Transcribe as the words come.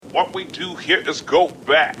What we do here is go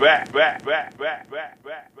back. We're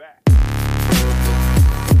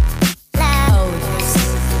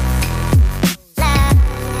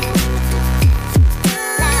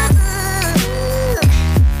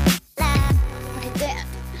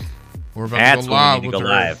about That's to go live when we need to with go her.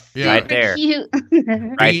 live. Yeah. Right there. Cute.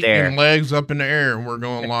 Right Feet there. and legs up in the air, and we're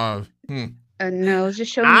going live. No,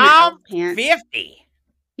 just showing my elf pants. 50.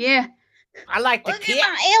 Yeah. I like to Look kick,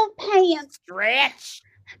 at my elf pants. stretch,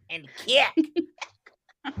 and kick.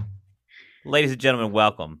 Ladies and gentlemen,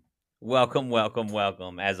 welcome.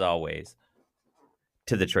 Welcome, as always,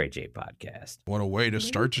 to the Trey J Podcast. What a way to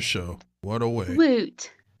start the show. What a way.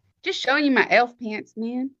 Woot. Just showing you my elf pants,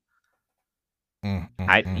 man.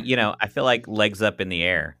 I feel like legs up in the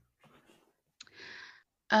air.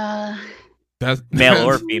 That's Male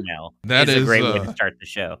or female. That is a is, great way to start the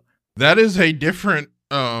show. That is a different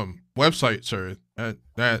website, sir.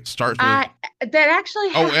 That starts with that actually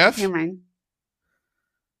OF? Cameron.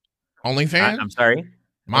 OnlyFans? I'm sorry?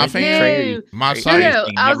 My fan? No. My Are you site? No,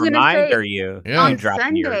 I was never gonna mind, say or you Yeah.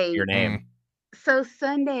 dropping your Sunday. name? So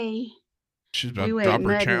Sunday, She's about we to went drop her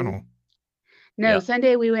mudding. channel. No, Yep.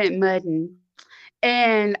 Sunday we went mudding.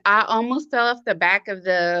 And I almost fell off the back of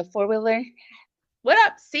the four-wheeler. What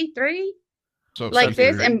up, C3? So Like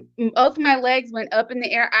this, February. and both my legs went up in the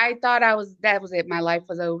air. I thought that was it. My life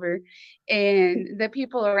was over. And the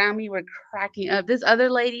people around me were cracking up. This other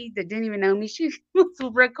lady that didn't even know me, she was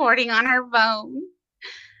recording on her phone.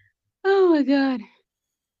 Oh my God.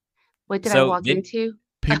 What did I walk into?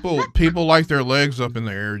 People like their legs up in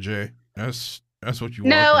the air, Jay. That's what you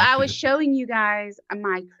want. No, I was showing you guys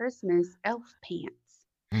my Christmas elf pants.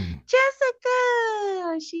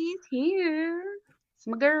 Jessica, she's here. It's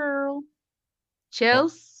my girl.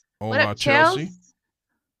 Chelsea. What up, Chelsea?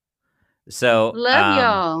 So, Love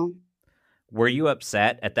y'all. Were you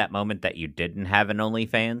upset at that moment that you didn't have an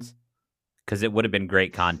OnlyFans? Because it would have been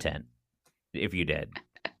great content if you did.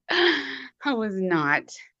 I was not.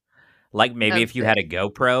 Like maybe if you had a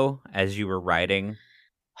GoPro as you were riding.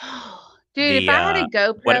 Dude, if I had a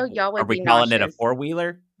GoPro, y'all would be Are we calling it a nauseous.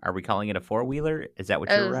 four-wheeler? Are we calling it a four-wheeler? Is that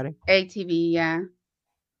what you were riding? ATV, yeah.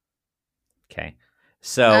 Okay.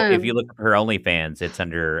 So if you look up her OnlyFans, it's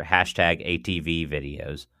under #ATV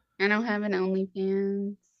videos. I don't have an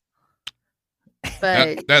OnlyFans.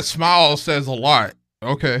 But that smile says a lot.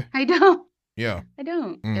 Okay. I don't. Yeah. I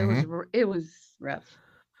don't. It was rough.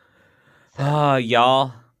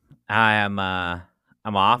 Y'all, I'm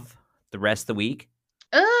off the rest of the week.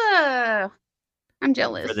 I'm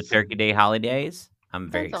jealous. For the Turkey Day holidays. I'm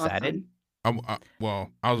very That's excited.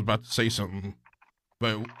 awesome. I was about to say something,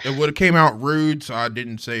 but it would have came out rude, so I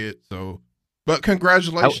didn't say it. So, but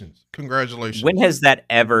congratulations. Congratulations. When has that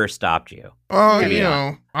ever stopped you?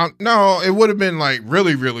 No, it would have been like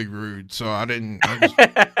really, really rude. So I didn't.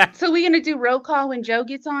 So we're gonna do roll call when Joe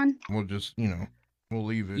gets on. We'll just, we'll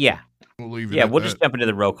leave it. Yeah, we'll leave it. Yeah, we'll just jump into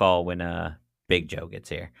the roll call when Big Joe gets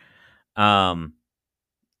here.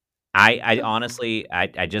 I honestly,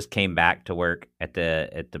 I just came back to work at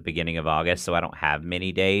the beginning of August, so I don't have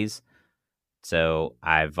many days. So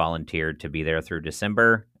I volunteered to be there through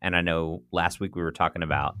December. And I know last week we were talking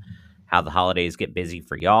about how the holidays get busy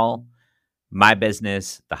for y'all. My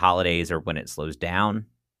business, the holidays are when it slows down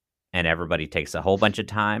and everybody takes a whole bunch of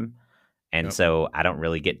time. And so I don't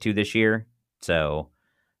really get to this year. So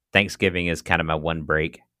Thanksgiving is kind of my one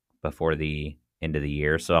break before the end of the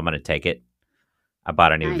year. So I'm going to take it. I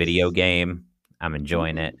bought a new video game. I'm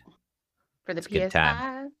enjoying it. For the It's a good PS5?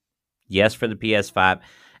 time. Yes, for the PS5.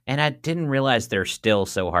 And I didn't realize they're still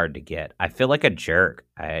so hard to get. I feel like a jerk.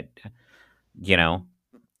 They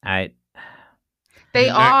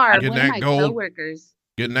are. One of my coworkers.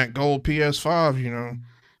 Getting that gold PS5,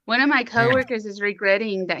 One of my coworkers is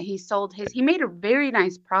regretting that he sold his. He made a very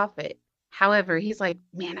nice profit. However, he's like,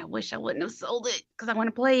 man, I wish I wouldn't have sold it because I want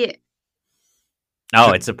to play it.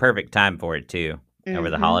 Oh, it's a perfect time for it too. Over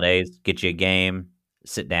the holidays, get you a game,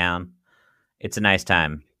 sit down. It's a nice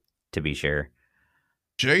time, to be sure.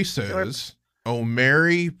 Jay says, "Oh,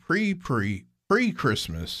 Merry pre-Christmas.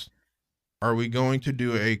 Are we going to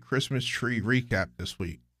do a Christmas tree recap this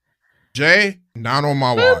week?" Jay, not on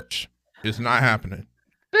my watch. It's not happening.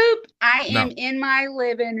 Boop. I am in my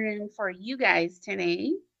living room for you guys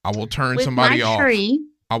today. I will turn with somebody my off. Tree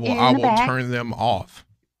I will turn them off.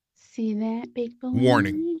 See that, big boy?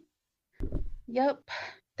 Warning. Yep.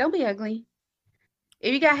 Don't be ugly.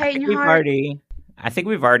 If you got hate in your heart. I think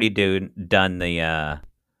we've already done the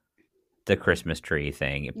Christmas tree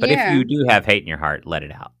thing. But if you do have hate in your heart, let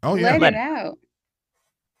it out. Oh yeah. Let it out.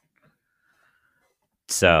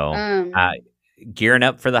 So, gearing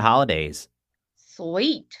up for the holidays.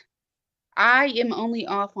 Sweet. I am only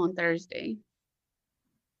off on Thursday, You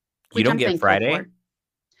which don't I'm get thankful Friday? for.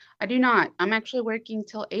 I do not. I'm actually working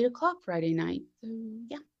till 8 o'clock Friday night. So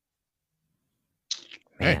yeah.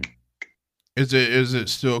 Hey, Man, is it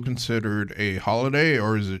still considered a holiday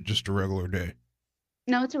or is it just a regular day?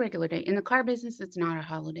 No, it's a regular day. In the car business, it's not a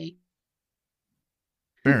holiday.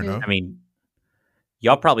 Fair enough. I mean,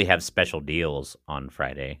 y'all probably have special deals on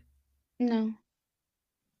Friday. No.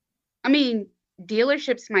 I mean,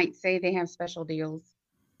 dealerships might say they have special deals,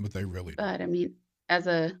 But they really don't. but I mean, as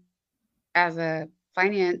a as a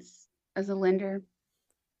finance, as a lender,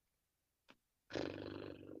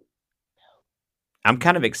 I'm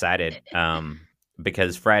kind of excited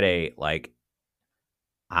because Friday, like,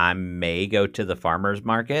 I may go to the farmer's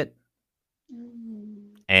market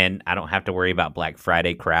and I don't have to worry about Black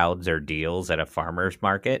Friday crowds or deals at a farmer's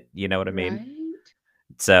market. You know what I mean? right?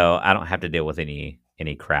 So I don't have to deal with any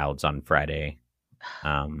crowds on Friday.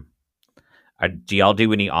 Do y'all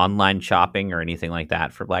do any online shopping or anything like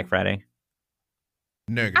that for Black Friday?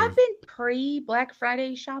 I've Negative. been pre-Black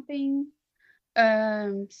Friday shopping.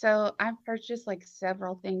 So I've purchased like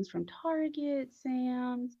several things from Target,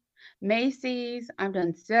 Sam's, Macy's. I've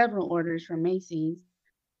done several orders from Macy's,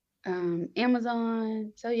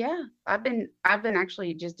 Amazon. So yeah, I've been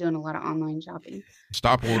actually just doing a lot of online shopping.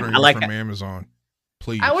 Stop I ordering like from Amazon,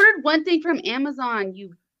 please. I ordered one thing from Amazon,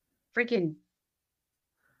 you freaking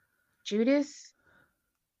Judas.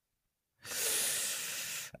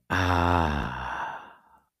 I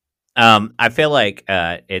feel like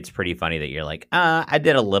it's pretty funny that you're like, I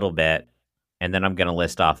did a little bit, and then I'm gonna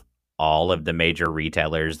list off all of the major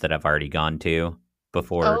retailers that I've already gone to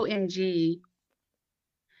before OMG.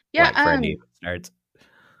 Yeah, Black Friday starts.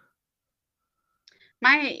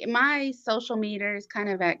 my social meter is kind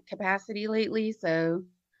of at capacity lately, so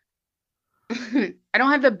I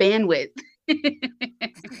don't have the bandwidth.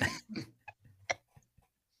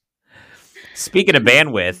 Speaking of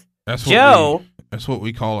bandwidth, That's Joe. That's what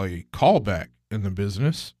we call a callback in the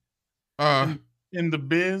business. In the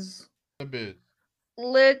biz. The biz.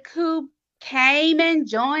 Look who came and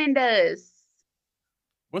joined us.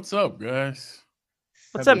 What's up, guys?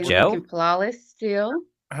 What's up, You're Joe? looking flawless still.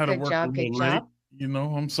 I had to Good work job, a good little late. job. You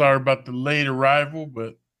know, I'm sorry about the late arrival,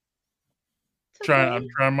 but It's I'm okay.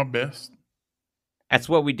 trying my best. That's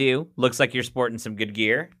what we do. Looks like you're sporting some good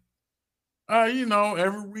gear. You know,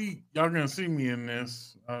 every week y'all gonna see me in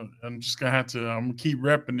this. I'm just gonna have to. I'm gonna keep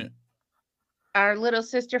repping it. Our little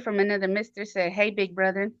sister from another mister said, "Hey, big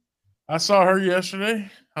brother." I saw her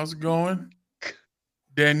yesterday. How's it going,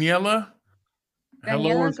 Daniela? Hello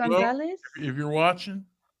Daniela as well, Gonzalez. if you're watching.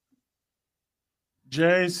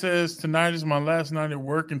 Jay says tonight is my last night at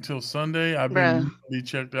work until Sunday. I've been mentally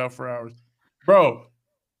checked out for hours, bro.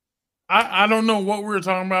 I don't know what we were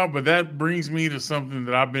talking about, but that brings me to something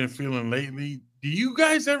that I've been feeling lately. Do you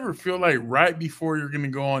guys ever feel like right before you're going to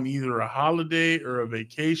go on either a holiday or a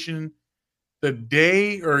vacation, the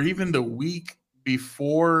day or even the week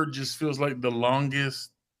before just feels like the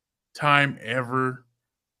longest time ever?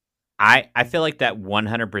 I feel like that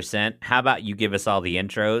 100%. How about you give us all the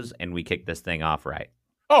intros and we kick this thing off right?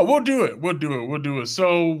 Oh, we'll do it.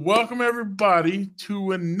 So welcome everybody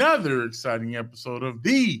to another exciting episode of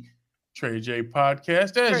the Trey J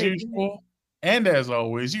podcast. As usual, and as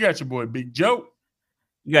always, you got your boy Big Joe.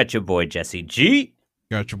 You got your boy Jesse G.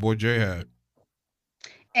 Got your boy J Hat.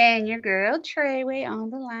 And your girl Treyway on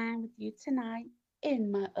the line with you tonight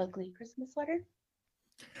in my ugly Christmas sweater.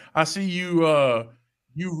 I see you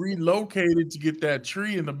you relocated to get that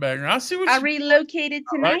tree in the background. I see what I you relocated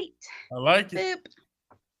tonight. I like it.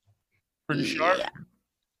 Boop. Pretty sharp. Yeah.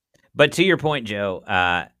 But to your point, Joe,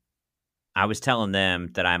 I was telling them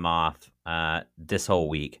that I'm off this whole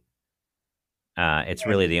week. It's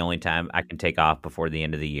really the only time I can take off before the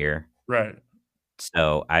end of the year. Right.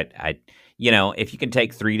 So I if you can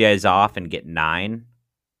take 3 days off and get 9,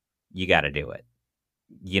 you got to do it.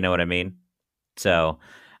 You know what I mean? So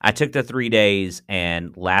I took the 3 days,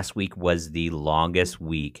 and last week was the longest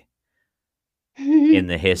week in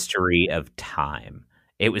the history of time.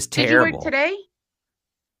 It was terrible. Did you work today?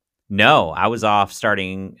 No, I was off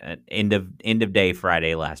starting end of day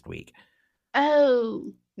Friday last week.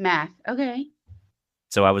 Oh, math. Okay.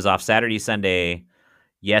 So I was off Saturday, Sunday,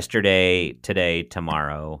 yesterday, today,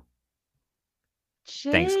 tomorrow,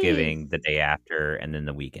 Jeez. Thanksgiving, the day after, and then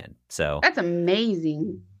the weekend. So That's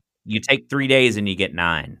amazing. you take 3 days and you get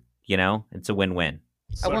 9. You know, it's a win-win.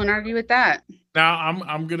 I won't argue with that. Now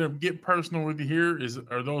I'm gonna get personal with you here.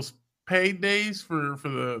 Are those paid days for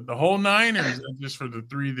the whole 9, or is that just for the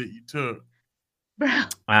 3 that you took? Bro.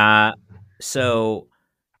 So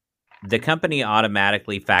the company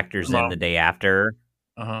automatically factors in the day after.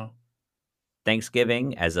 Uh-huh.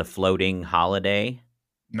 Thanksgiving as a floating holiday.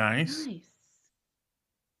 Nice.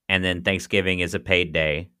 And then Thanksgiving is a paid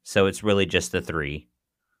day. So it's really just the 3.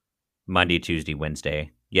 Monday, Tuesday,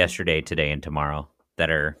 Wednesday, yesterday, today, and tomorrow that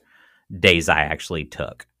are days I actually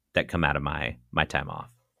took that come out of my time off.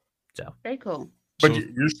 So very cool. But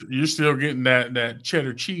you're still getting that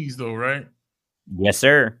cheddar cheese though, right? Yes,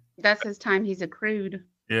 sir. That's his time he's accrued.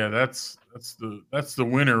 Yeah, that's the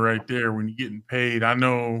winner right there when you're getting paid. I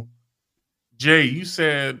know, Jay, you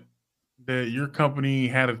said that your company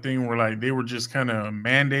had a thing where like they were just kind of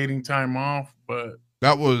mandating time off, but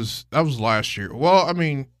that was last year. Well, I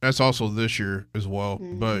mean, that's also this year as well,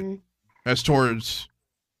 but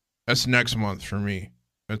that's next month for me.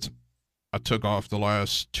 I took off the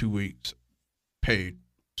last 2 weeks paid.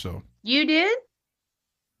 So you did?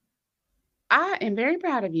 I am very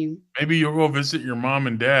proud of you. Maybe you'll go visit your mom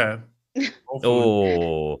and dad.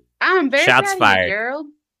 Oh, I'm very shots proud fired, of you, Gerald.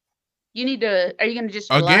 You need to. Are you going to just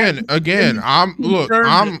again?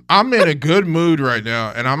 I'm in a good mood right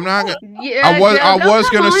now, and I'm not. Yeah, I was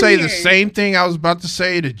gonna say the same thing I was about to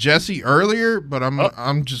say to Jesse earlier, but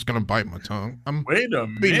I'm just gonna bite my tongue. Wait a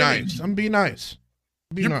minute. Be nice. Be nice.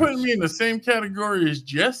 You're putting me in the same category as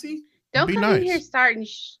Jesse? Don't come in here starting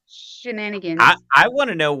shenanigans. I want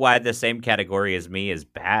to know why the same category as me is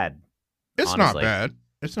bad. It's honestly not bad.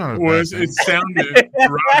 It's not. It sounded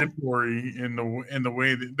derogatory in the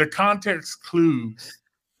way that the context clues.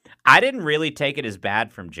 I didn't really take it as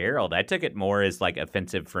bad from Gerald. I took it more as like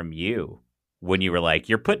offensive from you when you were like,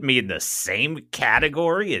 "You're putting me in the same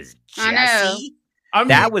category as Jesse."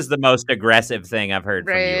 That was the most aggressive thing I've heard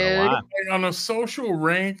from you in a while. On a social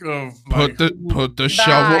rank of put the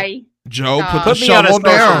shovel, Joe. Put the shovel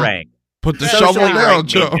down. Rank. Put the shovel down,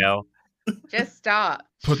 Joe. Just stop.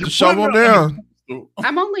 Put the shovel down.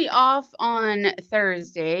 I'm only off on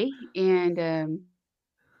Thursday, and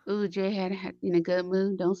Jay had in a good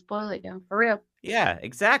mood. Don't spoil it, y'all. For real. Yeah,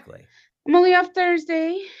 exactly. I'm only off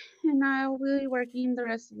Thursday, and I will be working the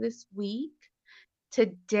rest of this week.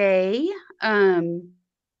 Today, my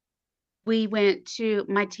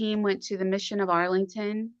team went to the Mission of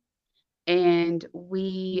Arlington, and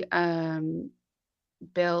we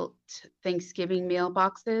built Thanksgiving meal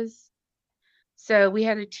boxes. So we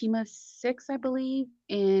had a team of 6, I believe,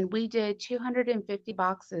 and we did 250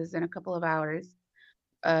 boxes in a couple of hours,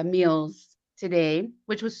 meals today,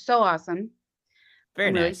 which was so awesome.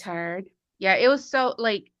 I'm really tired. Yeah, it was so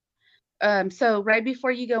so right before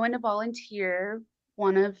you go in to volunteer,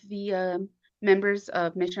 one of the members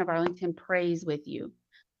of Mission of Arlington prays with you.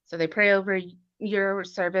 So they pray over your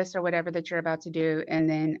service or whatever that you're about to do, and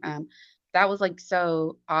then that was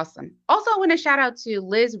so awesome. Also, I want to shout out to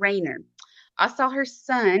Liz Rayner. I saw her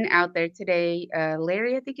son out there today,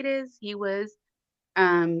 Larry, I think it is. He was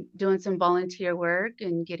doing some volunteer work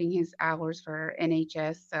and getting his hours for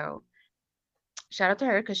NHS. So shout out to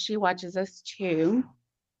her because she watches us too.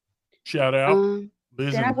 Shout out.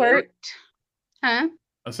 Liz then and I worked. Huh?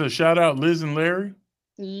 I said shout out Liz and Larry.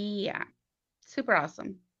 Yeah. Super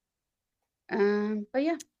awesome. But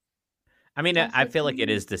yeah. I mean, I feel like it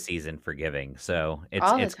is the season for giving, so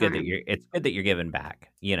it's good that you're giving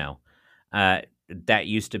back. You know, that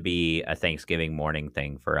used to be a Thanksgiving morning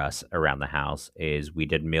thing for us around the house. Is we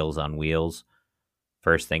did Meals on Wheels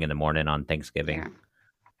first thing in the morning on Thanksgiving,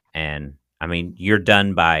 and I mean, you're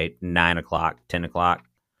done by 9 o'clock, 10 o'clock,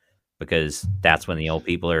 because that's when the old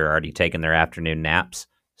people are already taking their afternoon naps.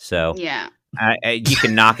 So yeah, you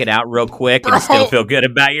can knock it out real quick and still feel good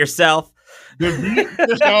about yourself.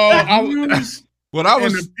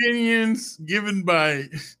 Opinions given by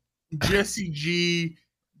Jesse G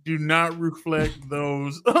do not reflect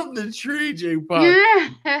those of the Tree J Pod.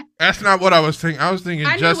 Yeah. That's not what I was thinking. I was thinking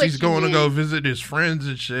Jesse's going to go visit his friends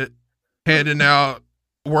and shit, handing out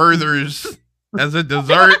Werthers as a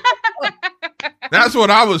dessert. That's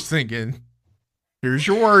what I was thinking. Here's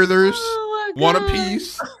your Werthers, one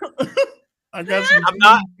apiece. I got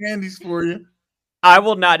some candies for you. I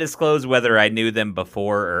will not disclose whether I knew them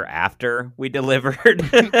before or after we delivered.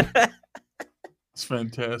 It's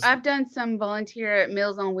fantastic. I've done some volunteer at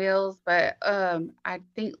Meals on Wheels, but I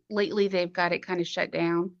think lately they've got it kind of shut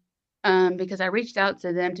down because I reached out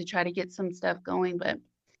to them to try to get some stuff going, but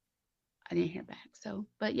I didn't hear back. So,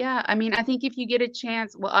 but yeah, I mean, I think if you get a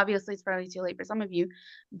chance, well, obviously it's probably too late for some of you,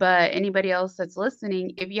 but anybody else that's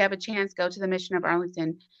listening, if you have a chance, go to the Mission of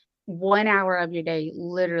Arlington. 1 hour of your day,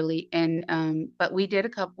 literally. And but we did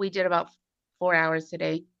about 4 hours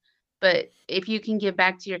today. But if you can give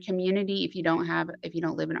back to your community, if you don't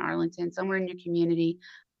live in Arlington, somewhere in your community,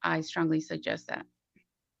 I strongly suggest that.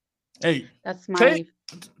 Hey, that's my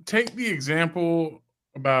take the example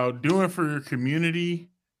about doing for your community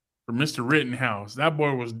for Mr. Rittenhouse. That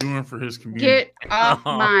boy was doing for his community. Get off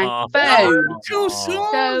my phone. Too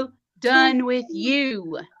soon. So done with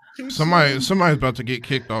you. Somebody's about to get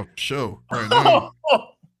kicked off the show right now.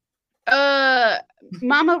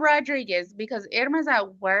 Mama Rodriguez, because Irma's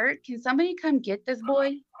at work. Can somebody come get this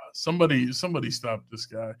boy? Somebody stop this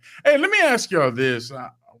guy. Hey, let me ask y'all this. I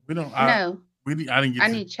didn't get. I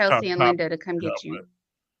need Chelsea and Linda to come get you.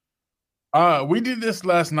 We did this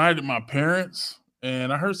last night at my parents',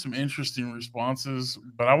 and I heard some interesting responses.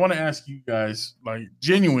 But I want to ask you guys, like,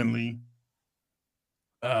 genuinely.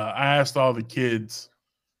 I asked all the kids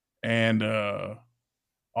and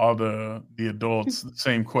all the adults the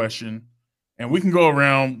same question, and we can go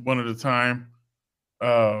around one at a time.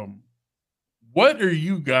 What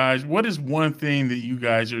is one thing that you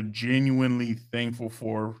guys are genuinely thankful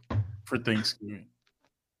for Thanksgiving?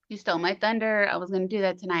 You stole my thunder. I was going to do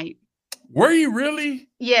that tonight. Were you really?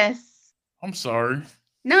 Yes. I'm sorry.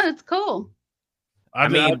 No, it's cool.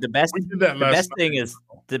 The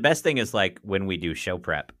best thing is like when we do show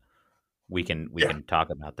prep, we can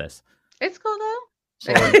talk about this. It's cool though.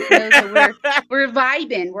 We're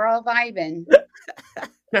vibing. We're all vibing.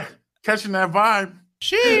 Yeah, catching that vibe.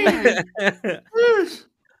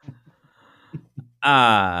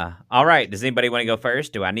 All right. Does anybody want to go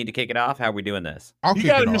first? Do I need to kick it off? How are we doing this? You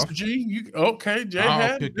got it, Mr. G. Okay, Jay.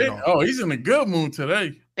 Oh, he's in a good mood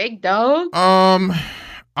today. Big dog.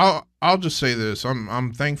 I'll just say this.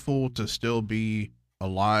 I'm thankful to still be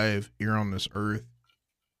alive here on this earth,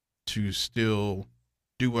 to still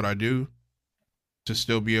do what I do, to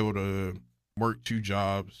still be able to work 2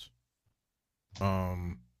 jobs,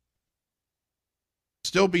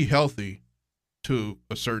 still be healthy to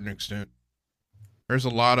a certain extent. There's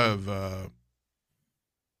still a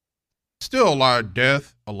lot of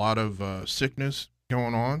death, a lot of sickness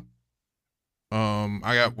going on.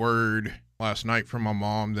 I got word last night from my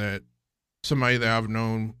mom that somebody that I've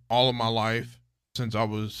known all of my life since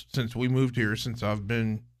we moved here, since I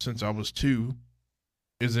was 2,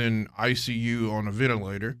 is in ICU on a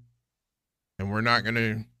ventilator. And I'm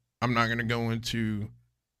not gonna go into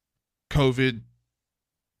COVID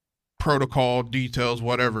protocol details,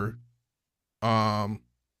 whatever. All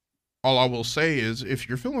I will say is, if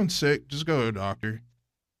you're feeling sick, just go to a doctor.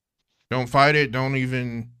 Don't fight it. Don't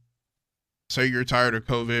even say you're tired of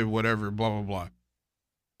COVID, whatever, blah, blah, blah.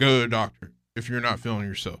 Go to a doctor if you're not feeling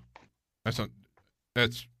yourself. That's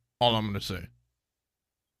all I'm going to say.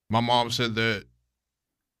 My mom said that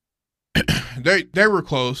they were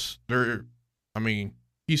close.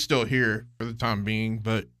 He's still here for the time being,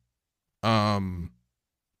 but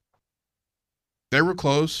they were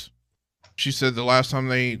close. She said the last time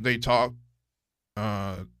they talked, they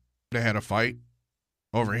had a fight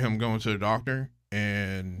over him going to the doctor,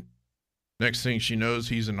 and next thing she knows,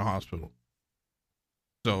 he's in the hospital.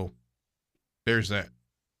 So there's that.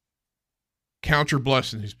 Count your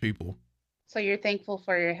blessings, people. So you're thankful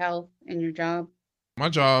for your health and your job? My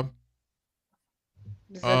job.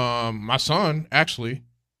 My son, actually.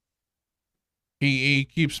 He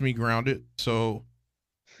keeps me grounded, so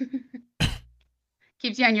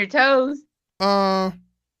keeps you on your toes. Not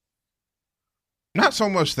so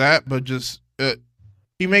much that, but just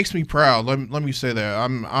he makes me proud. Let me say that.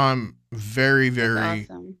 I'm very, very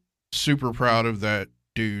awesome. Super proud of that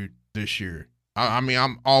dude this year.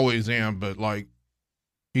 I'm always am, but like,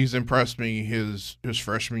 he's impressed me his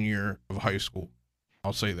freshman year of high school.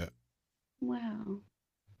 I'll say that. Wow.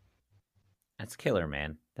 That's killer,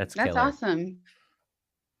 man. That's killer. Awesome.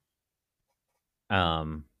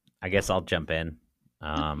 I guess I'll jump in.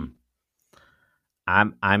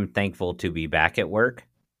 I'm thankful to be back at work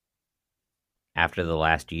after the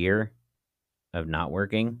last year of not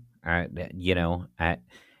working.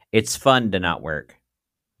 It's fun to not work.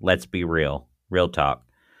 Let's be real talk.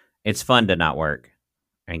 It's fun to not work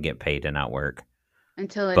and get paid to not work.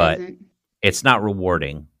 Until it but isn't. It's not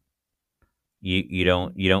rewarding. You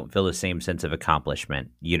don't feel the same sense of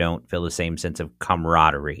accomplishment. You don't feel the same sense of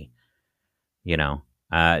camaraderie.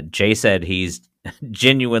 Jay said he's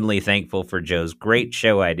genuinely thankful for Joe's great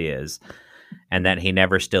show ideas and that he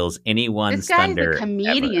never steals anyone's thunder. This guy's a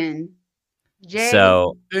comedian. Ever. Jay,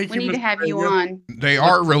 so we need to have you on. They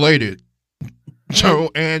are related.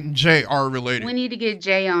 Joe and Jay are related. We need to get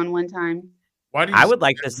Jay on one time. Why do you I would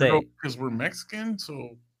like to say because we're Mexican,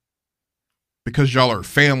 so because y'all are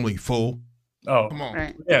family, fool. Oh, come on.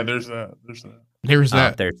 Right. Yeah, there's that. There's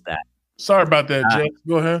that. Sorry about that, Jay.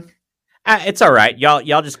 Go ahead. It's all right.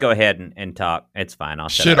 Y'all just go ahead and talk. It's fine. I'll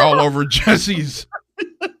shit all over Jesse's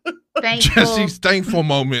thankful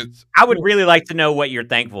moments. I would really like to know what you're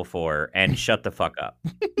thankful for, and shut the fuck up.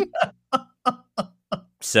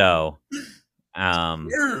 So,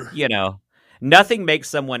 You know, nothing makes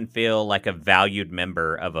someone feel like a valued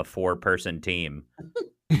member of a 4-person team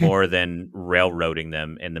more than railroading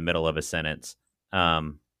them in the middle of a sentence. I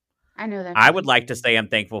know that. I would like to say I'm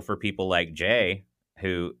thankful for people like Jay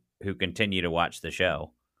who continue to watch the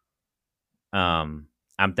show. I'm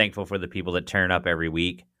thankful for the people that turn up every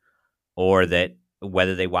week, or that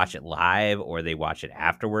whether they watch it live or they watch it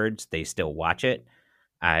afterwards, they still watch it.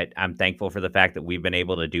 I'm thankful for the fact that we've been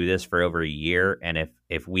able to do this for over a year, and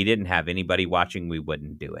if we didn't have anybody watching, we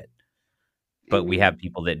wouldn't do it. But we have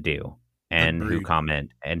people that do, and who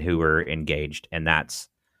comment and who are engaged, and that's,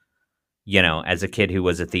 you know, as a kid who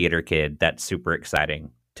was a theater kid, that's super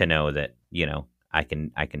exciting to know that, you know, I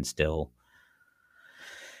can still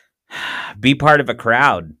be part of a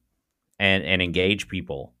crowd and engage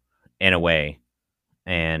people in a way,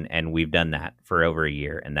 and we've done that for over a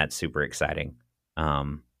year, and that's super exciting.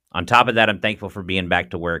 On top of that, I'm thankful for being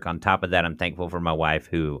back to work. On top of that, I'm thankful for my wife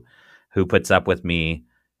who puts up with me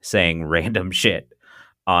saying random shit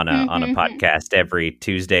on a podcast every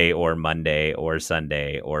Tuesday or Monday or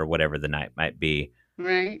Sunday or whatever the night might be.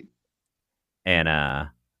 Right.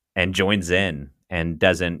 And joins in and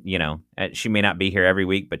doesn't, you know, she may not be here every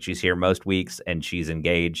week, but she's here most weeks and she's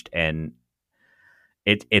engaged, and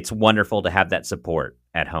it's wonderful to have that support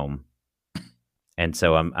at home. And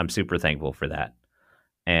so I'm super thankful for that.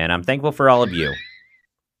 And I'm thankful for all of you.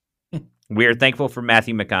 We are thankful for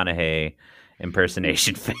Matthew McConaughey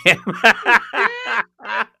impersonation fam.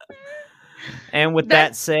 And with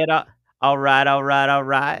that said, all right.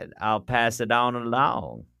 I'll pass it on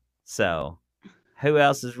along. So, who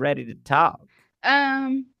else is ready to talk?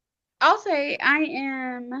 I'll say I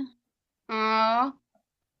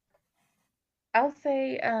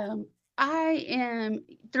am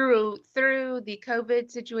through the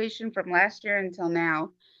COVID situation from last year until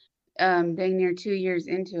now, dang near 2 years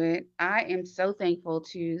into it. I am so thankful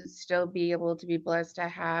to still be able to be blessed to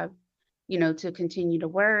have, you know, to continue to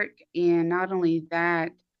work, and not only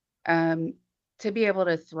that, to be able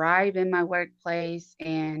to thrive in my workplace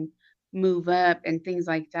and move up and things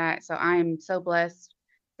like that. So I am so blessed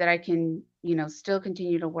that I can, you know, still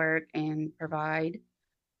continue to work and provide.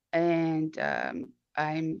 And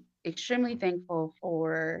I'm extremely thankful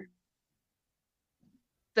for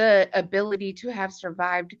the ability to have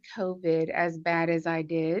survived COVID as bad as I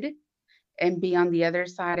did and be on the other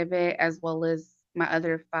side of it, as well as my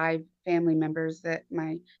other 5 family members, that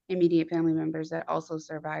my immediate family members that also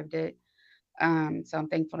survived it. So I'm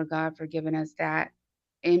thankful to God for giving us that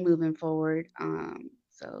and moving forward.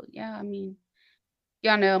 So yeah, I mean,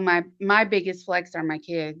 y'all know my biggest flex are my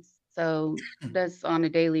kids. So that's on a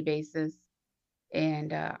daily basis.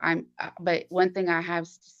 And but one thing I have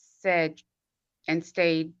said and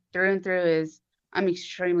stayed through and through is I'm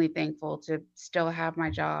extremely thankful to still have my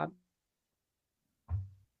job,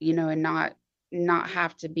 you know, and not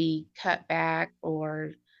have to be cut back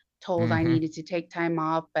or told I needed to take time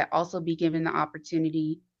off, but also be given the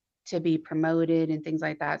opportunity to be promoted and things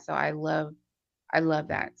like that. So I love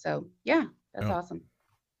that. So yeah, that's awesome.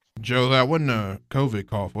 Joe, that wasn't a COVID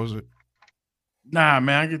cough, was it? Nah,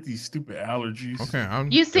 man, I get these stupid allergies. Okay,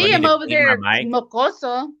 you see him over there,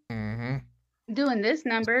 mocoso, doing this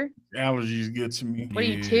number. Allergies get to me. What are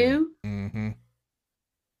you, 2?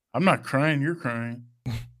 I'm not crying. You're crying.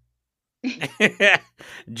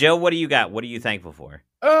 Joe, what do you got? What are you thankful for?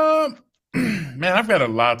 Man, I've got a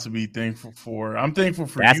lot to be thankful for. I'm thankful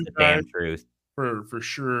for That's you the guys. damn truth. For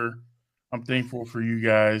sure. I'm thankful for you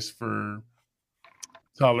guys for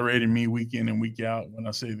tolerating me week in and week out when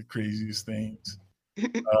I say the craziest things.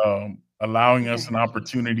 Allowing us an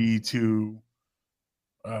opportunity to,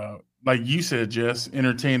 like you said, Jess,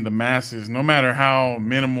 entertain the masses, no matter how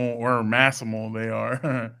minimal or massimal they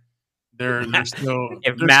are. They're still.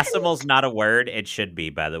 If massimal's not a word, it should be,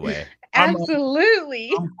 by the way.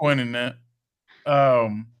 Absolutely. I'm pointing that.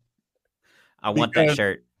 I want that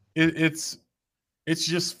shirt. It's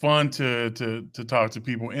just fun to talk to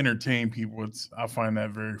people, entertain people. I find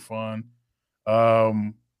that very fun.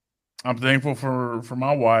 I'm thankful for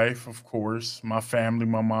my wife, of course, my family,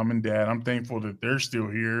 my mom and dad. I'm thankful that they're still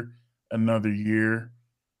here another year.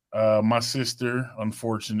 My sister,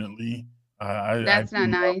 unfortunately, that's not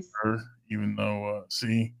nice. her, even though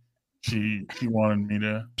she wanted me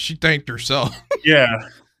to. She thanked herself. Yeah.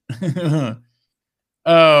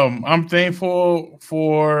 I'm thankful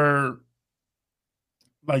for,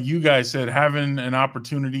 like you guys said, having an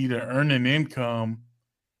opportunity to earn an income.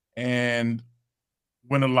 And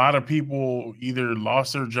when a lot of people either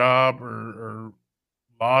lost their job or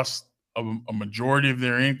lost a majority of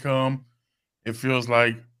their income, it feels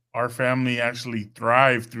like our family actually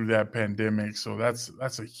thrived through that pandemic. So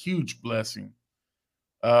that's a huge blessing.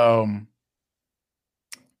 One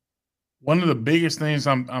of the biggest things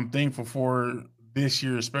I'm thankful for this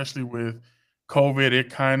year, especially with COVID, it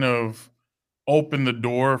kind of opened the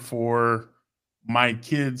door for my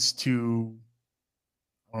kids to,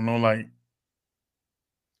 I don't know, like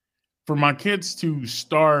for my kids to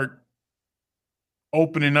start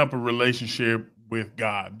opening up a relationship with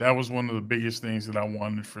God. That was one of the biggest things that I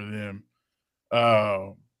wanted for them. Uh,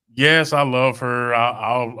 yes, I love her.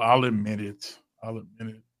 I'll admit it. I'll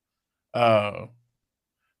admit it.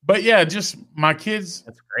 But yeah, just my kids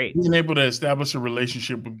That's great. being able to establish a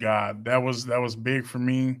relationship with God. That was big for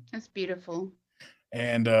me. That's beautiful.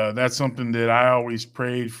 And that's something that I always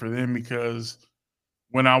prayed for them because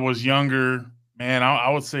when I was younger, man, I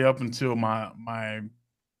would say up until my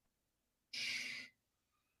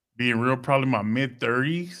being real, probably my mid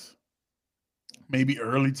 30s, maybe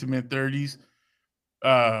early to mid 30s.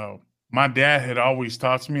 My dad had always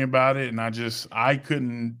talked to me about it, and I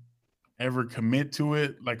couldn't ever commit to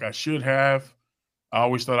it like I should have. I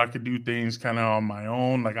always thought I could do things kind of on my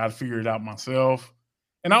own, like I'd figure it out myself.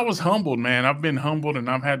 And I was humbled, man. I've been humbled and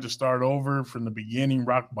I've had to start over from the beginning,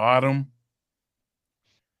 rock bottom.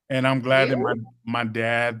 And I'm glad that my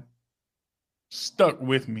dad stuck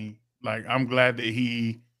with me. Like I'm glad that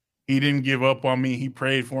he didn't give up on me. He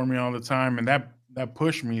prayed for me all the time, and that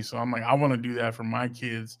pushed me. So I'm like, I want to do that for my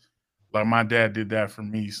kids, like my dad did that for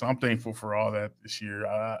me. So I'm thankful for all that this year.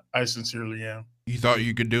 I sincerely am. You thought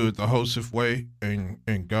you could do it the Joseph way,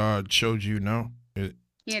 and God showed you no.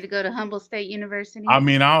 You had to go to Humble State University. I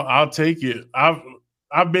mean, I'll take it.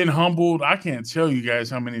 I've been humbled. I can't tell you guys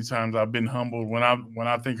how many times I've been humbled when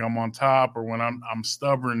I think I'm on top, or when I'm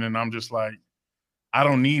stubborn and I'm just like, I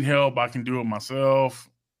don't need help. I can do it myself.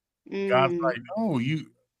 God's like, no,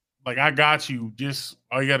 I got you. Just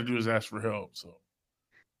all you got to do is ask for help. So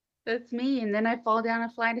that's me. And then I fall down a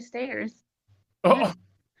flight of stairs. oh,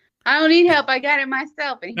 I don't need help. I got it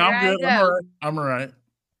myself. And here I'm good. I go. I'm all right.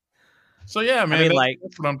 So yeah, man, I mean,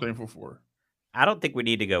 that's what I'm thankful for. I don't think we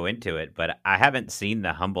need to go into it, but I haven't seen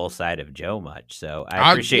the humble side of Joe much, so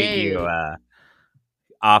I appreciate you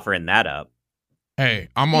offering that up. Hey,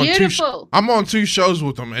 I'm on two shows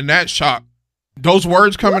with him, and that shocked. Those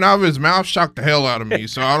words coming out of his mouth shocked the hell out of me.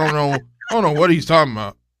 So I don't know what he's talking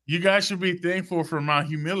about. You guys should be thankful for my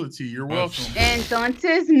humility. You're welcome.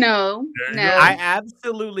 Entonces, no. I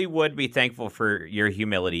absolutely would be thankful for your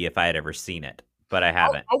humility if I had ever seen it, but I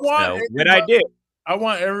haven't. So when I do, I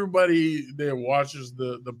want everybody that watches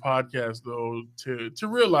the podcast though to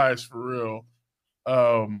realize for real,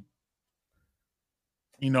 I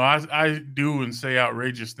do and say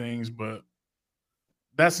outrageous things, but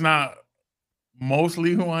that's not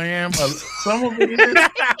mostly who I am. Some of it is,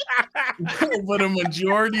 but a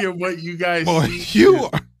majority of what you guys see,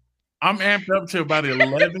 I'm amped up to about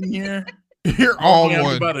 11 here. You're on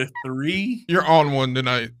one. About a 3. You're on one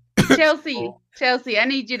tonight. Chelsea, I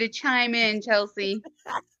need you to chime in, Chelsea.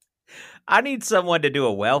 I need someone to do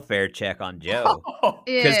a welfare check on Joe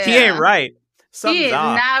because he ain't right. Something's he is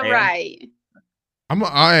off, not man. right. I'm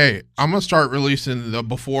gonna start releasing the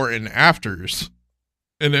before and afters,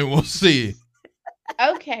 and then we'll see.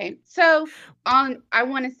 Okay, so I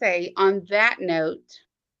want to say on that note,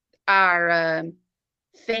 our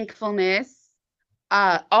thankfulness.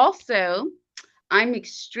 Also, I'm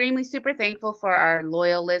extremely super thankful for our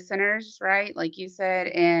loyal listeners, right? Like you said,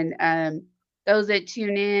 and those that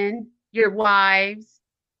tune in, your wives,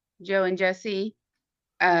 Joe and Jesse,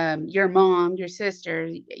 your mom, your sister,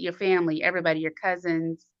 your family, everybody, your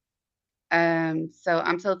cousins. So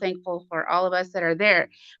I'm so thankful for all of us that are there.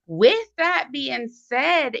 With that being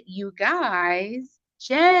said, you guys,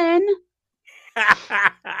 Jen,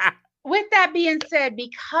 with that being said,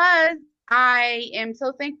 because I am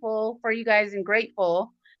so thankful for you guys and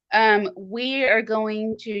grateful, we are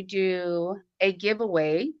going to do a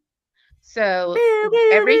giveaway. So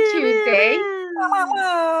every Tuesday.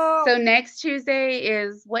 So next Tuesday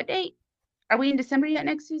is what date? Are we in December yet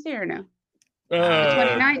next Tuesday or no?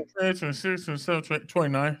 29th?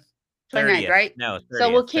 29th. 29th, right? No, 30th, so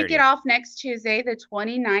we'll kick 30th. it off next Tuesday, the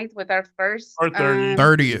 29th, with our first... Or 30th.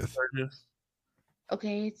 30th.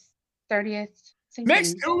 Okay, it's 30th.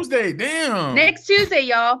 Next Tuesday, damn. Next Tuesday,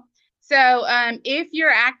 y'all. So if you're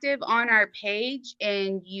active on our page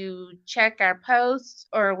and you check our posts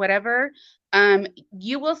or whatever,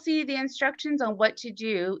 you will see the instructions on what to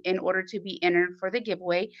do in order to be entered for the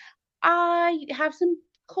giveaway. I have some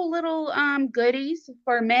cool little goodies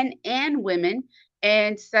for men and women.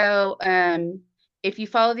 And so if you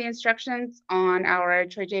follow the instructions on our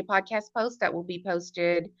Troy J podcast post that will be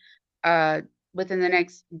posted within the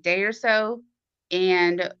next day or so,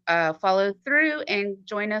 and follow through and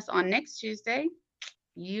join us on next Tuesday,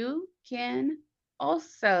 you can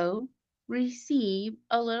also receive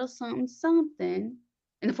a little something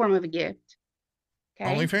in the form of a gift.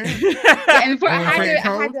 Okay. OnlyFans? Yeah, and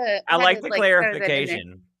I like the like,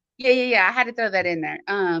 clarification. Yeah. I had to throw that in there.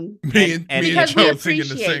 Me and because we Joe thinking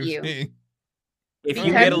the appreciate same you. thing. If you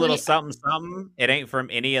Because get a little we- something, it ain't from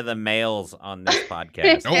any of the males on this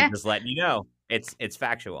podcast. Nope. I'm just letting you know. It's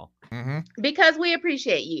factual. Mm-hmm. Because we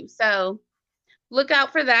appreciate you. So look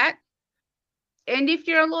out for that. And if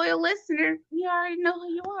you're a loyal listener, you already know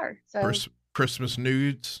who you are. So Christmas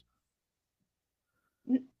nudes.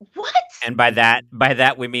 what? And by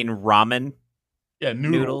that we mean ramen. Yeah,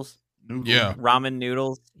 noodles. Yeah. Ramen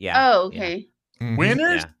noodles. Yeah. Oh, okay. Yeah. Mm-hmm.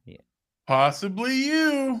 Winners? Yeah. Possibly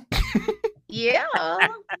you. Yeah.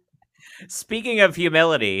 Speaking of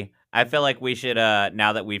humility, I feel like we should,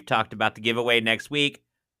 now that we've talked about the giveaway next week,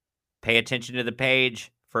 pay attention to the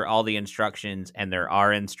page for all the instructions. And there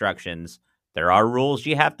are instructions. There are rules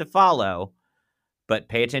you have to follow, but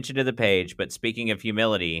pay attention to the page. But speaking of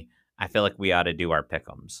humility, I feel like we ought to do our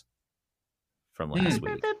pick'ems from last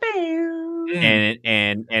week.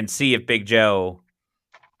 And see if Big Joe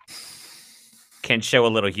can show a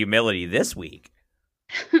little humility this week.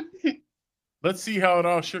 Let's see how it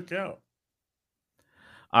all shook out.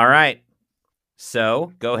 All right.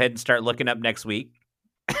 So go ahead and start looking up next week.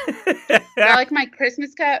 I like my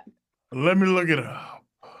Christmas cup. Let me look it up.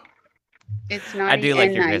 It's not. I do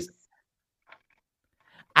like your nice.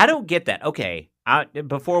 I don't get that. Okay.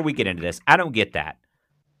 Before we get into this, I don't get that.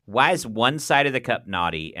 Why is one side of the cup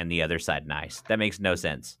naughty and the other side nice? That makes no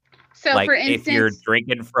sense. So, like, for instance, if you're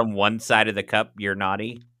drinking from one side of the cup, you're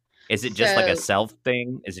naughty. Is it just like a self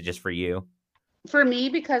thing? Is it just for you? For me,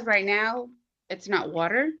 because right now it's not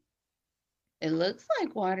water. It looks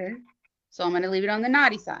like water. So I'm going to leave it on the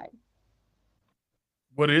naughty side.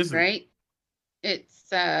 What is it? Right? It's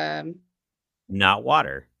not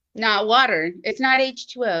water. Not water. It's not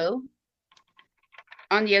H2O.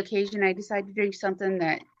 On the occasion I decide to drink something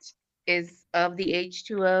that is of the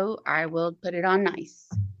H2O, I will put it on nice.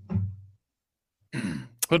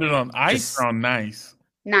 Put it on ice or on nice?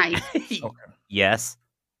 Nice. Okay. Yes.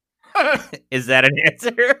 Is that an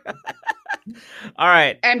answer? All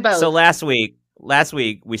right. And both. So last week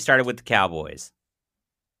we started with the Cowboys.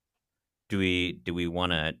 Do we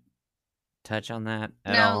want to touch on that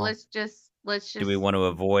at all? No, let's just. Do we want to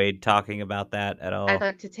avoid talking about that at all? I'd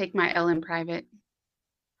like to take my L in private.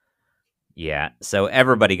 Yeah. So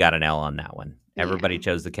everybody got an L on that one. Yeah. Everybody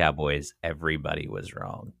chose the Cowboys. Everybody was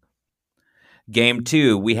wrong. Game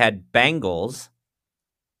 2, we had Bengals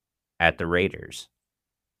at the Raiders.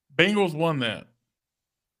 Bengals won that.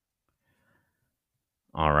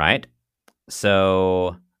 All right.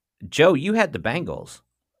 So, Joe, you had the Bengals.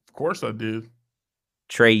 Of course I did.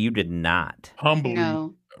 Trey, you did not. Humbly.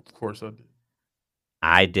 No. Of course I did.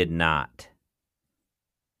 I did not.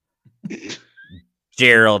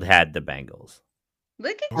 Gerald had the Bengals.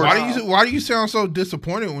 Look at Why do you sound so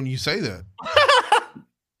disappointed when you say that?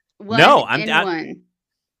 I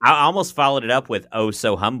almost followed it up with "oh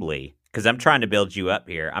so humbly" because I'm trying to build you up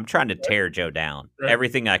here. I'm trying to tear Joe down. Right.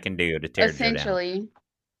 Everything I can do to tear Joe down. Essentially.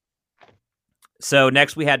 So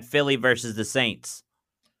next we had Philly versus the Saints.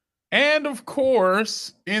 And of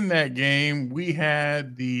course, in that game, we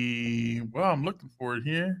had I'm looking for it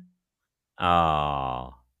here.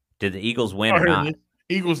 Oh, did the Eagles win or not?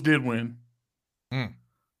 Eagles did win.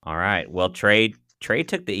 All right. Well, Trey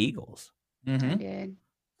took the Eagles. Mm-hmm. Good.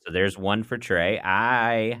 So there's one for Trey.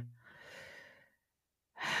 I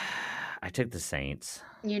took the Saints.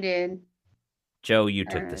 You did. Joe, you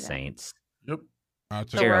took the Saints. Yep.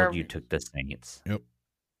 Gerald, you took the Saints. Yep.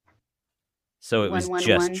 So it was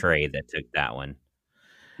just 1-1. Trey that took that one.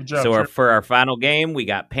 Good job, So Trey. for our final game, we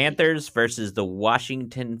got Panthers versus the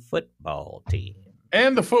Washington football team.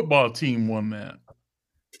 And the football team won that.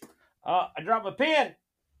 I dropped my pen.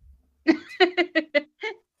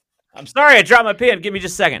 I'm sorry, I dropped my pen. Give me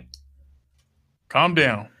just a second. Calm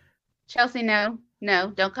down. Chelsea, no,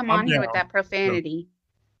 don't come I'm on here down. with that profanity.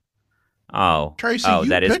 Oh, Tracy, you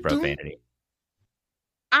that is picked him? profanity.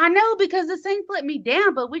 I know, because the Saints let me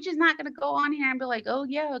down, but we're just not going to go on here and be like, oh,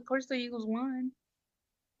 yeah, of course the Eagles won.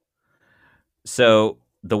 So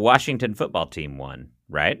the Washington football team won,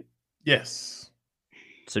 right? Yes.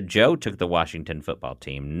 So Joe took the Washington football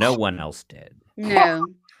team. No one else did. No.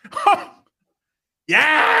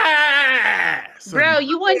 Yes! Bro,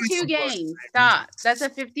 you won 2 games. Stop. That's a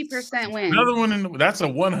 50% win. Another one that's a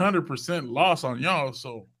 100% loss on y'all.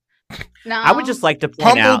 So No. I would just like to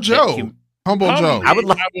point Humble out Joe. that Humble Joe. I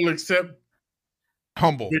will accept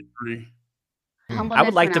Humble. victory. I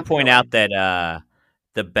would like to point out that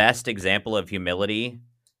the best example of humility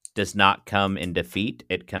does not come in defeat;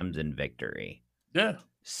 it comes in victory. Yeah.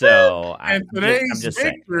 So and today's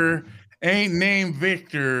Victor ain't named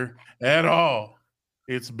Victor at all.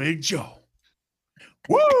 It's Big Joe.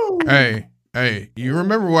 Woo! Hey, you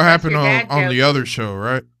remember what happened on the other show,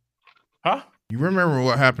 right? Huh? You remember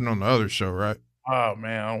what happened on the other show, right? Oh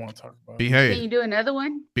man, I don't want to talk about Behave. Can you do another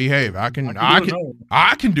one? Behave. I can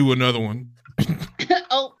do another one.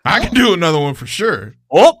 Oh, I can do another one for sure.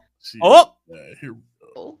 Here we go.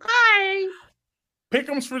 Okay.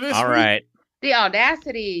 Pick'ems for this All week. right. The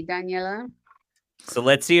audacity, Daniela. So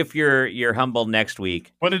let's see if you're humble next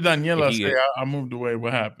week. What did Daniela say? I moved away.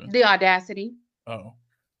 What happened? The audacity. Oh.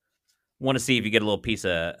 Want to see if you get a little piece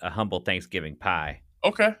of a humble Thanksgiving pie.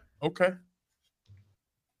 Okay.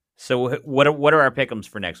 So what are our pick'ems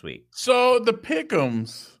for next week? So the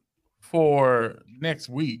pick'ems for next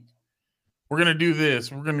week, we're gonna do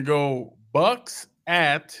this. We're gonna go Bucks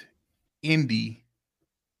at Indy.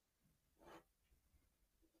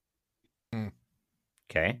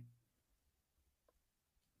 Okay.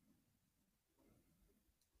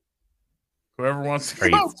 Whoever wants to Are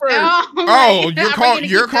go you- first. Oh,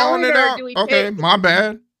 you're calling it out? Okay, my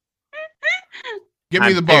bad. Give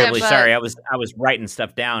me the Bucks. terribly sorry. I was writing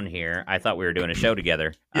stuff down here. I thought we were doing a show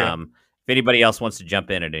together. Yeah. If anybody else wants to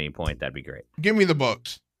jump in at any point, that'd be great. Give me the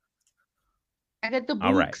Bucks. I got the books.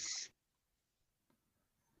 All right.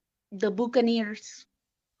 The Buccaneers.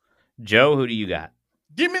 Joe, who do you got?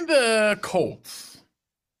 Give me the Colts.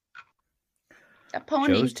 The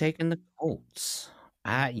ponies. Joe's taking the Colts.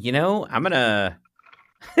 I'm gonna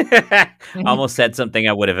almost said something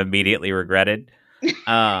I would have immediately regretted.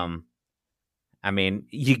 I mean,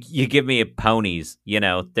 you give me ponies,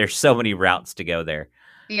 there's so many routes to go there.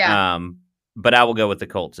 Yeah. But I will go with the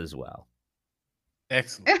Colts as well.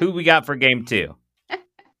 Excellent. Who we got for game 2?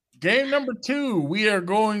 Game number 2, we are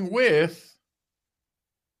going with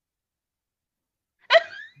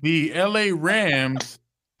the LA Rams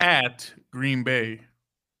at Green Bay.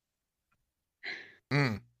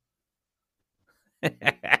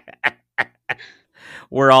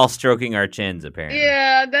 We're all stroking our chins, apparently.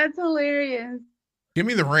 Yeah, that's hilarious. Give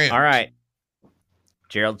me the Rams. All right.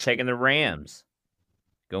 Gerald's taking the Rams.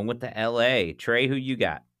 Going with the LA. Trey, who you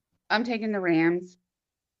got? I'm taking the Rams.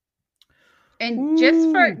 And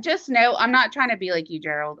Ooh. just know, I'm not trying to be like you,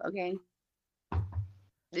 Gerald, okay?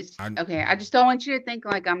 Okay, I just don't want you to think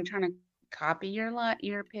like I'm trying to copy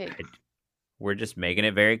your pick. We're just making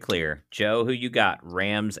it very clear. Joe, who you got?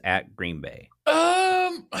 Rams at Green Bay.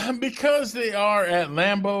 Because they are at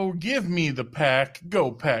Lambeau, give me the Pack.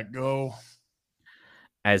 Go, Pack, go.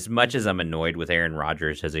 As much as I'm annoyed with Aaron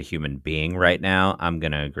Rodgers as a human being right now, I'm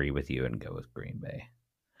going to agree with you and go with Green Bay.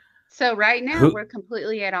 So right now we're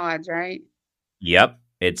completely at odds, right? Yep.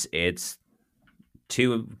 It's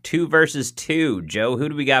two versus 2. Joe, who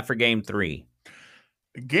do we got for game 3?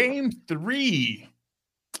 Game 3.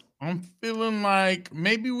 I'm feeling like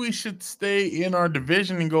maybe we should stay in our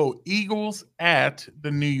division and go Eagles at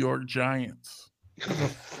the New York Giants.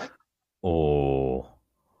 Oh,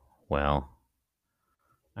 well,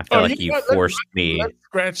 I feel like you forced me. Let's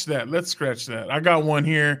scratch that. I got one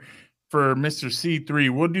here for Mr.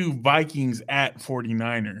 C3. We'll do Vikings at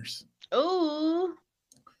 49ers. Ooh.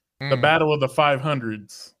 The battle of the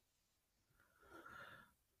 500s.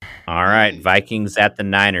 All right, Vikings at the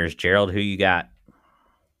Niners. Gerald, who you got?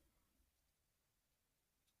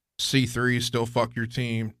 C3, still fuck your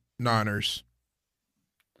team. Niners.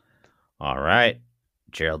 All right.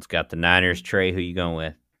 Gerald's got the Niners. Trey, who you going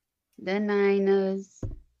with? The Niners.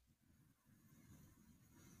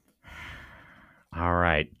 All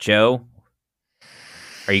right. Joe,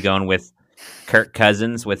 are you going with Kirk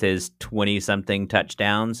Cousins with his 20-something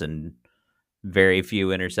touchdowns and very few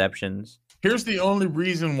interceptions? Here's the only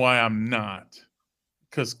reason why I'm not.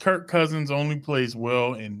 Because Kirk Cousins only plays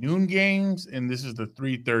well in noon games, and this is the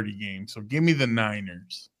 3:30 game. So give me the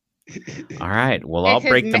Niners. All right. Well, I'll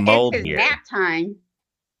break the mold here. It's nap time.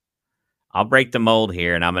 I'll break the mold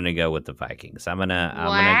here, and I'm going to go with the Vikings. I'm gonna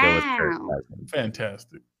go with Kirk Cousins.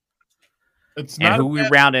 Fantastic. It's and not who we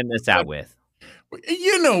rounding this out with?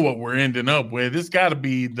 You know what we're ending up with. It's got to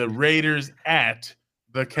be the Raiders at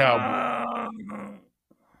the Cowboys.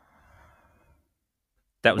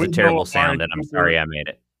 That was a terrible sound, and I'm sorry I made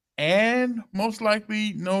it. And most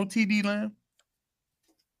likely no TD Lamb.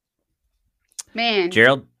 Man.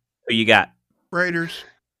 Gerald, who you got? Raiders.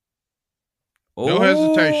 No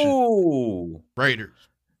hesitation. Raiders.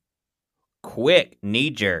 Quick,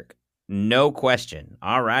 knee jerk. No question.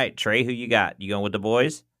 All right. Trey, who you got? You going with the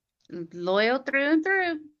boys? Loyal through and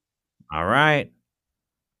through. All right.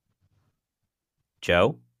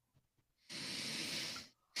 Joe?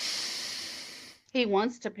 He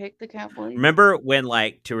wants to pick the Cowboys. Remember when,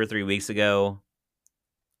 like, 2 or 3 weeks ago,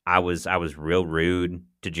 I was real rude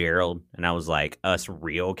to Gerald, and I was like, "Us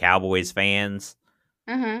real Cowboys fans."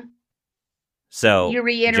 So you're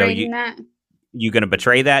reiterating that. You gonna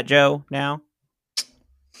betray that, Joe? Now,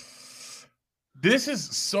 this is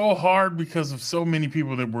so hard because of so many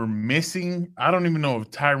people that we're missing. I don't even know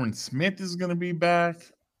if Tyron Smith is gonna be back.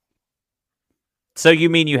 So you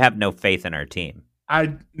mean you have no faith in our team?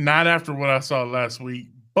 Not after what I saw last week,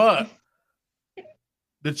 but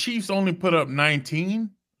the Chiefs only put up 19.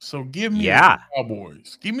 So give me the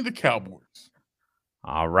Cowboys. Give me the Cowboys.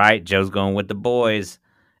 All right, Joe's going with the boys,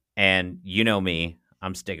 and you know me,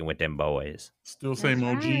 I'm sticking with them boys. Still same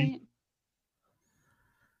OG. Right.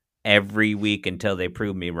 Every week until they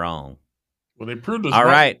prove me wrong. Well, they proved us all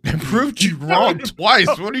right. They proved you wrong twice.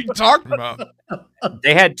 What are you talking about?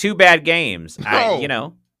 They had 2 bad games.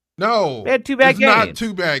 No, they had 2 bad games. Not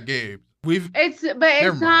 2 bad games. It's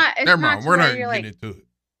not. Never mind. We're not getting into it.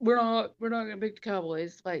 We're not gonna pick the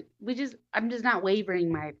Cowboys. Like I'm just not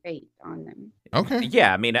wavering my faith on them. Okay.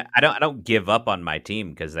 Yeah, I mean, I don't give up on my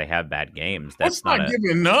team because they have bad games. That's not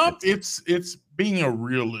giving up. It's being a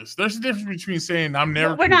realist. There's a difference between saying I'm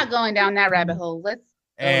never. We're not going down that rabbit hole.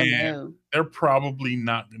 And they're probably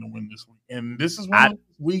not going to win this week. And this is one of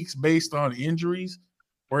those weeks based on injuries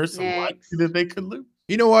where it's likely that they could lose.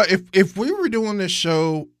 You know what? If we were doing this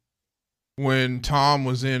show when Tom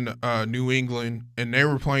was in New England and they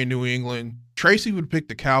were playing New England, Tracy would pick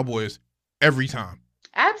the Cowboys every time.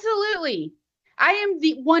 Absolutely. I am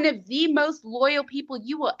one of the most loyal people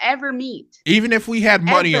you will ever meet. Even if we had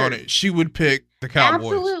money on it, she would pick the Cowboys.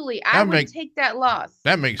 Absolutely. I would take that loss.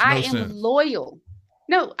 That makes no sense. I am loyal.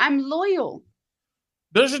 No, I'm loyal.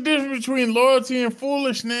 There's a difference between loyalty and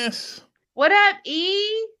foolishness. What up,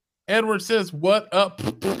 E? Edward says, what up?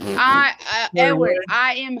 Edward,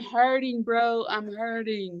 I am hurting, bro. I'm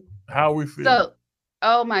hurting. How we feel? So,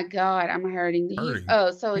 oh my God, I'm hurting.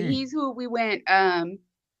 He's who we went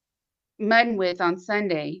mudding with on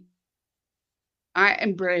Sunday. I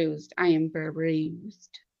am bruised. I am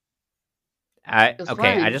bruised. I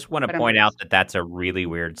just want to point out that that's a really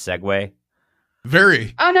weird segue.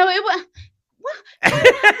 Very. Oh no, it was. Well,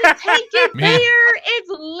 take it there. It's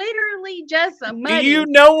literally just a muddy. Do you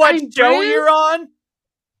know what show you're on?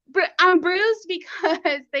 I'm bruised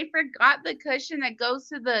because they forgot the cushion that goes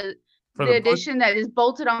to the addition that is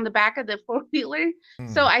bolted on the back of the 4-wheeler.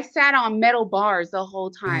 So I sat on metal bars the whole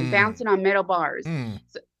time, bouncing on metal bars.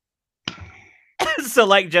 So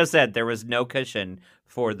like Joe said, there was no cushion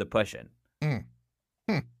for the pushing. That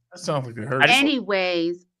sounds like it hurts.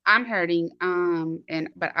 Anyways, I'm hurting.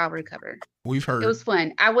 But I'll recover. We've heard. It was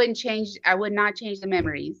fun. I would not change the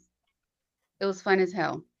memories. It was fun as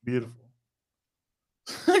hell. Beautiful.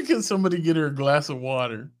 Can somebody get her a glass of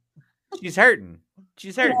water? She's hurting.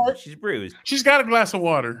 She's hurting. She's bruised. She's got a glass of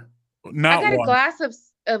water. I got a glass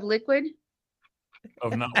of liquid.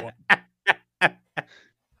 Of not water.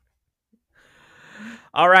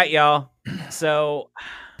 All right, y'all. So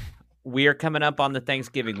we are coming up on the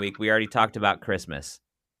Thanksgiving week. We already talked about Christmas.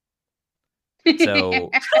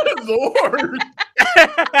 So Lord.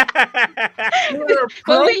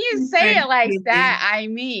 But when you say it like that, I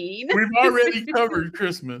mean we've already covered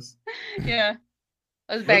Christmas. Yeah.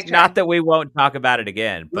 Let's backtrack. Not that we won't talk about it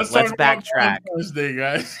again, but let's backtrack. Thursday,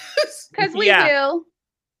 guys. Because we will.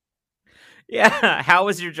 Yeah. How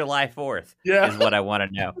was your July 4th? Yeah. Is what I want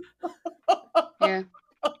to know. Yeah.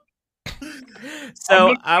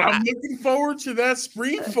 So I'm looking forward to that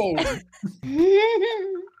spring forward.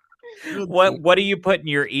 What do you put in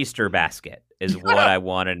your Easter basket is what I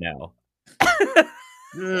want to know.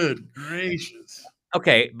 Good gracious.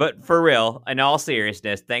 Okay, but for real, in all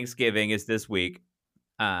seriousness, Thanksgiving is this week.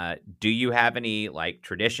 Do you have any like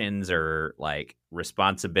traditions or like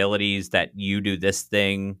responsibilities that you do this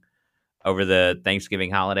thing over the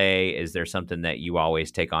Thanksgiving holiday? Is there something that you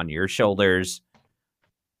always take on your shoulders?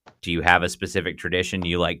 Do you have a specific tradition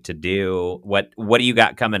you like to do? What do you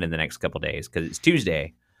got coming in the next couple days? Because it's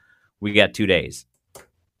Tuesday. We got 2 days.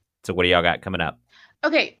 So what do y'all got coming up?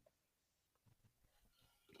 Okay.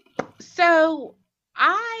 So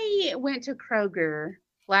I went to Kroger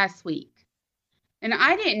last week. And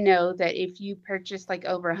I didn't know that if you purchase like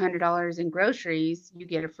over $100 in groceries, you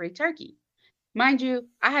get a free turkey. Mind you,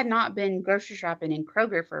 I had not been grocery shopping in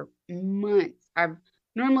Kroger for months. I've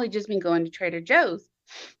normally just been going to Trader Joe's.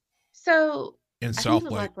 So in South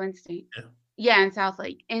Lake. Like Wednesday. Yeah, in South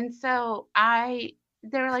Lake. And so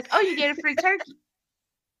they were like, oh, you get a free turkey.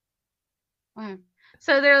 Wow.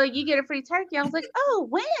 So they're like, you get a free turkey. I was like, oh,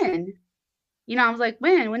 when? I was like,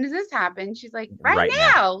 when? When does this happen? She's like, right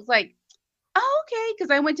now. I was like, oh okay,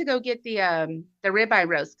 because I went to go get the ribeye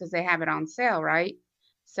roast because they have it on sale, right?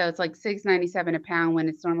 So it's like $6.97 a pound when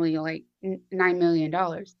it's normally like $9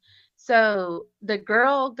 million. So the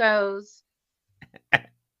girl goes.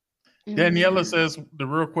 Daniela says the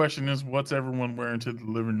real question is, what's everyone wearing to the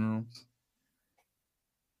living rooms?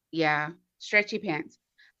 Yeah, stretchy pants.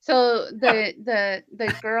 So the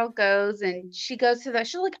girl goes and she goes to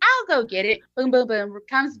she's like, I'll go get it. Boom, boom, boom.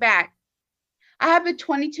 Comes back. I have a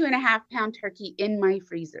 22.5-pound turkey in my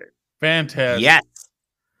freezer. Fantastic. Yes.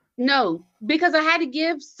 No, because I had to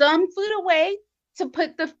give some food away to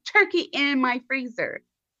put the turkey in my freezer.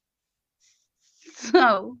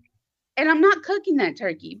 So, and I'm not cooking that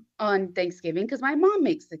turkey on Thanksgiving because my mom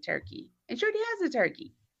makes the turkey and she already has the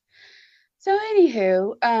turkey. So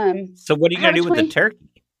anywho, so what are you gonna do with the turkey?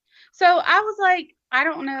 So I was like, I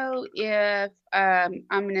don't know if I'm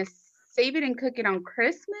gonna save it and cook it on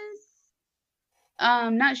Christmas.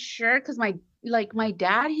 Not sure because my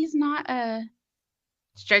dad, he's not a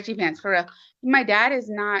stretchy pants for real. My dad is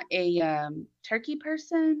not a turkey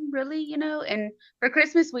person, really, and for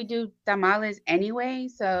Christmas we do tamales anyway,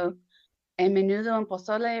 so and menudo and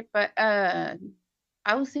pozole, but I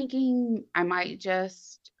was thinking I might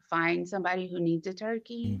just find somebody who needs a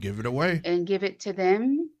turkey and give it away and give it to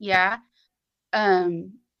them. Yeah.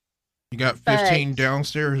 You got 15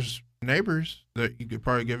 downstairs neighbors that you could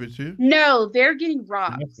probably give it to. No, they're getting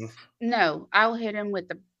robbed. No, I'll hit them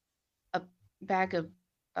with a bag of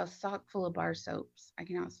a sock full of bar soaps. I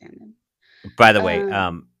cannot stand them. By the way,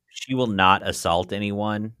 she will not assault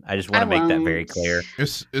anyone. I just want to make that very clear.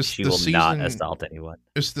 She will not assault anyone.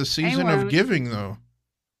 It's the season of giving, though.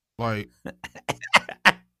 Like,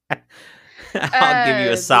 I'll give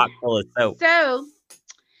you a sock full of soap. So,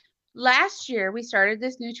 last year we started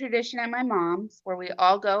this new tradition at my mom's where we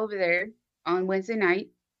all go over there on Wednesday night.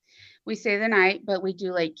 We stay the night, but we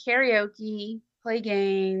do like karaoke, play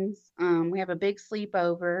games. We have a big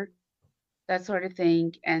sleepover, that sort of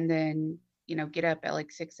thing, and then get up at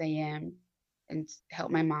like 6 a.m. and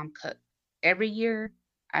help my mom cook. Every year,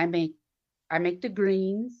 I make the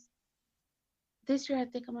greens. This year, I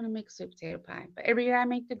think I'm gonna make sweet potato pie. But every year, I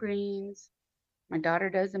make the greens. My daughter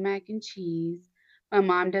does the mac and cheese. My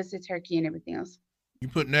mom does the turkey and everything else. You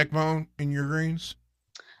put neck bone in your greens?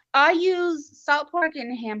 I use salt pork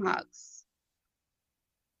and ham hocks.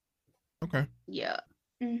 Okay. Yeah.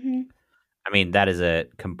 Mm-hmm. I mean, that is a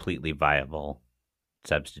completely viable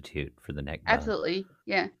substitute for the neck bone. Absolutely.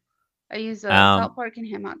 Yeah. I use salt pork and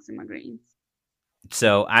ham hocks in my greens.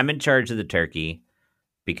 So I'm in charge of the turkey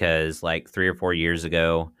because like 3 or 4 years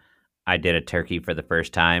ago, I did a turkey for the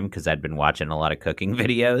first time because I'd been watching a lot of cooking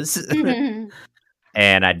videos.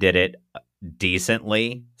 And I did it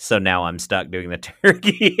decently. So now I'm stuck doing the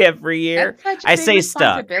turkey every year. That's such a big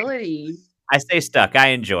responsibility. I say stuck. I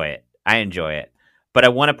enjoy it. But I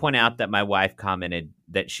want to point out that my wife commented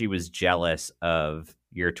that she was jealous of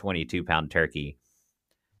your 22-pound turkey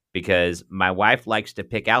because my wife likes to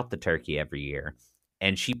pick out the turkey every year.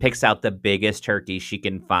 And she picks out the biggest turkey she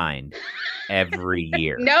can find every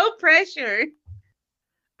year. No pressure.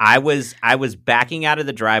 I was backing out of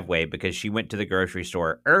the driveway because she went to the grocery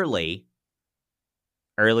store earlier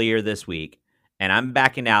this week, and I'm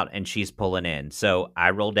backing out and she's pulling in. So I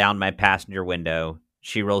roll down my passenger window.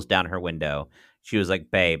 She rolls down her window. She was like,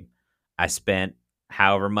 babe, I spent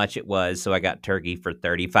however much it was, so I got turkey for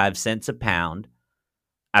 35 cents a pound.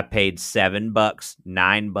 I paid $7,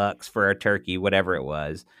 $9 for a turkey, whatever it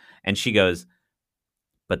was. And she goes,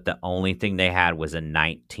 but the only thing they had was a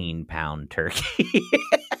 19-pound turkey.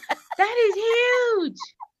 That is huge.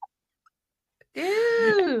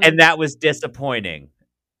 Dude. And that was disappointing.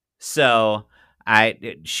 So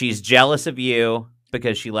she's jealous of you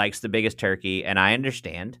because she likes the biggest turkey, and I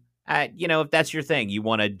understand. If that's your thing, you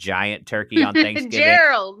want a giant turkey on Thanksgiving.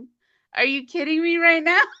 Gerald, are you kidding me right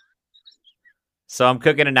now? So I'm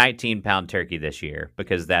cooking a 19-pound turkey this year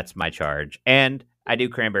because that's my charge. And I do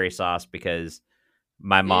cranberry sauce because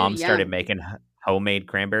my mom started making homemade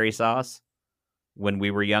cranberry sauce when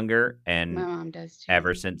we were younger. And my mom does too.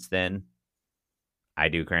 Ever since then, I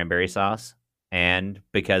do cranberry sauce. And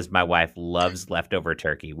because my wife loves leftover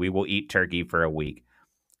turkey, we will eat turkey for a week.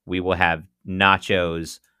 We will have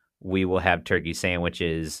nachos. We will have turkey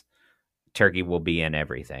sandwiches. Turkey will be in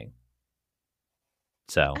everything.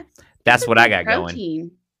 So that's what I got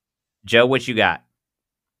going. Joe, what you got?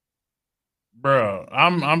 Bro,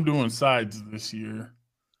 I'm doing sides this year.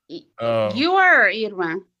 You are,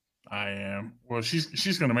 Irma. I am. Well,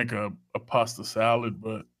 she's gonna make a pasta salad,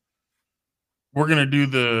 but we're gonna do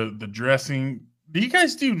the dressing. Do you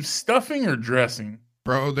guys do stuffing or dressing?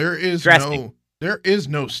 Bro, there is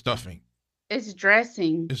no stuffing. It's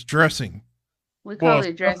dressing. It's dressing. We call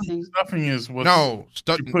it dressing. Stuffing is what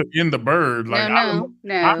you put in the bird. Like no.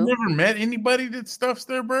 I've never met anybody that stuffs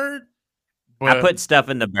their bird. But I put stuff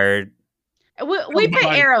in the bird. We put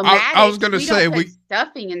aromatics. I was gonna say we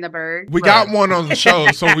stuffing in the bird. We got one on the show,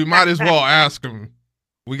 so we might as well ask him.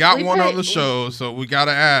 We got one on the show, so we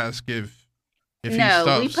gotta ask if he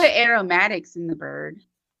stuffs. We put aromatics in the bird.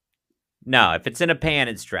 No, if it's in a pan,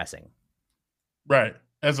 it's dressing. Right.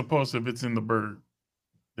 As opposed to if it's in the bird,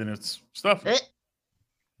 then it's stuffing.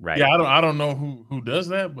 Right. Yeah, I don't know who does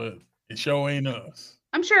that, but it sure ain't us.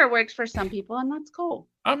 I'm sure it works for some people, and that's cool.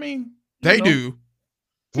 I mean, they do.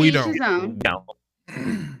 We don't. No.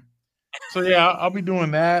 So yeah, I'll be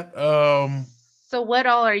doing that. So what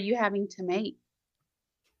all are you having to make?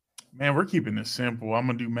 Man, we're keeping it simple. I'm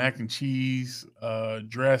gonna do mac and cheese,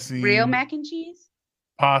 dressing, real mac and cheese,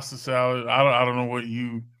 pasta salad. I don't know what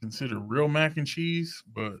you consider real mac and cheese,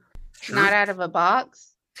 but not out of a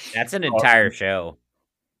box. That's an entire show.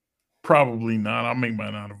 Probably not. I'll make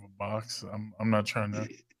mine out of a box. I'm not trying to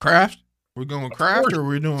craft. We're going craft, or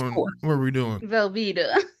we're doing what are we doing?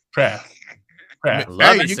 Velveeta. Craft.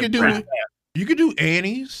 Hey, you could do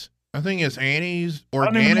Annie's. I think it's Annie's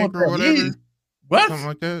organic or whatever. What? Something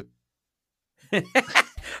like that.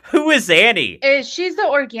 Who is Annie? She's the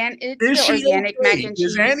organic. It's the organic mac and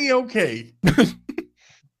cheese. Is Annie okay?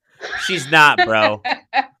 She's not, bro.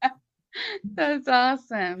 That's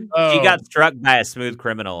awesome. She got struck by a smooth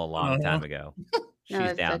criminal a long time ago. She's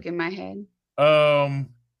it's down. stuck in my head.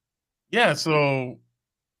 Yeah, so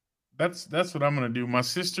that's what I'm gonna do. My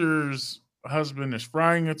sister's husband is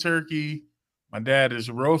frying a turkey. My dad is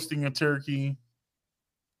roasting a turkey,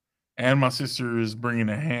 and my sister is bringing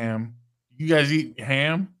a ham. You guys eat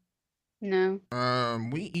ham? No.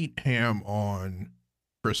 We eat ham on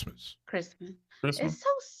Christmas. Christmas. It's so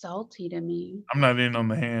salty to me. I'm not in on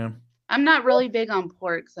the ham. I'm not really big on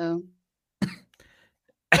pork, so.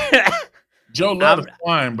 Joe loves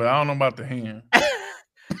swine, but I don't know about the ham.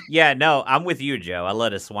 Yeah, no, I'm with you, Joe. I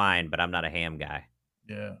love a swine, but I'm not a ham guy.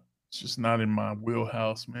 Yeah, it's just not in my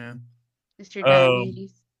wheelhouse, man. It's your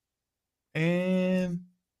diabetes. And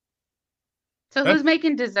so who's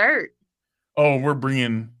making dessert? Oh, we're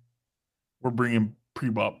bringing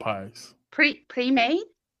pre-bought pies. Pre-made?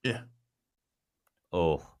 Yeah.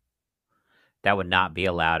 Oh, that would not be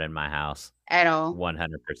allowed in my house at all. 100%.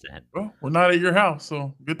 Well, we're not at your house,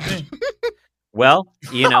 so good thing. Well,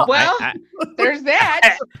 you know, there's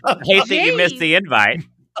that. I hate that you missed the invite.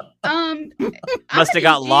 Must have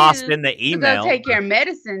got lost in the email. Go take your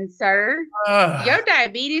medicine, sir. Your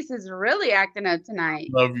diabetes is really acting up tonight.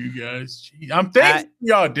 Love you guys. I'm thankful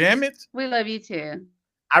y'all, damn it. We love you too.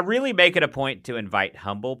 I really make it a point to invite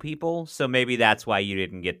humble people, so maybe that's why you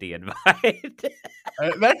didn't get the invite.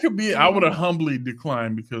 That could be. I would have humbly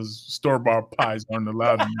declined because store-bought pies aren't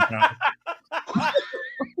allowed in your house.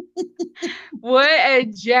 What a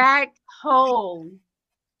jackhole.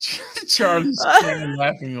 Charlie's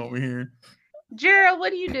laughing over here. Gerald,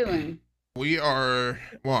 what are you doing? We are.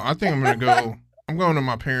 Well, I think I'm gonna go. I'm going to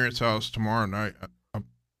my parents' house tomorrow night.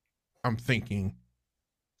 I'm thinking.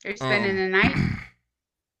 You're spending the night?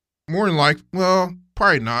 More than like, well,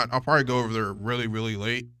 probably not. I'll probably go over there really, really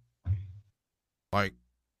late. Like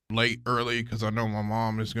early, because I know my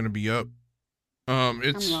mom is gonna be up. I'm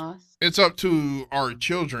lost. It's up to our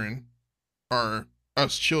children,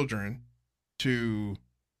 us children, to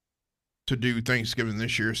do Thanksgiving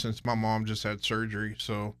this year since my mom just had surgery.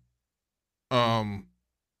 So, I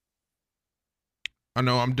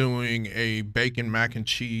know I'm doing a bacon mac and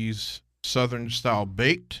cheese Southern style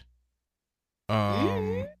baked.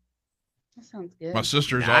 That sounds good. My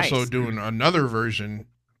sister's also doing another version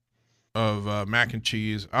of mac and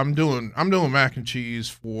cheese. I'm doing mac and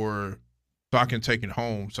cheese so I can take it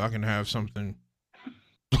home, so I can have something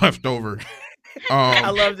left over. I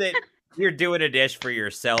love that you're doing a dish for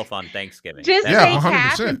yourself on Thanksgiving. Just take 100%.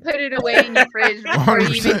 Half and put it away in your fridge before 100%.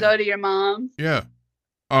 You even go to your mom's. Yeah.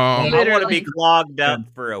 I want to be clogged up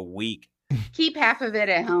for a week. Keep half of it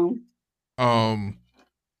at home. I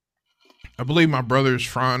believe my brother's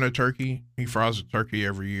frying a turkey. He fries a turkey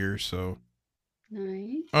every year, so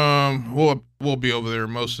nice. We'll be over there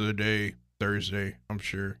most of the day Thursday, I'm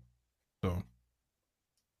sure. So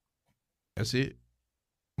that's it.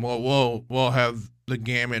 Well, we'll have the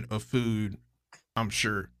gamut of food, I'm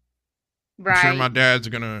sure. Right. I'm sure my dad's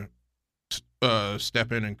gonna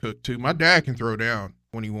step in and cook too. My dad can throw down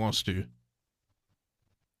when he wants to.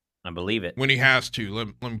 I believe it. When he has to. Let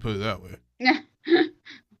me put it that way.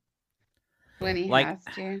 When he has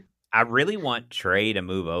to. I really want Trey to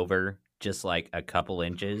move over just like a couple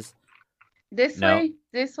inches. This way?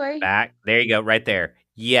 Back. There you go. Right there.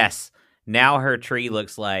 Yes. Now her tree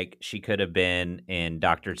looks like she could have been in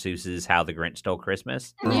Dr. Seuss's How the Grinch Stole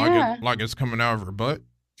Christmas. Or Yeah. like it's coming out of her butt.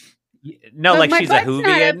 No, But like my she's a butt's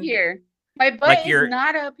not up Whovian. here. My butt Like is you're-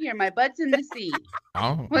 not up here. My butt's in the seat.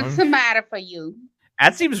 Oh, What's the matter for you?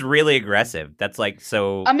 That seems really aggressive. That's like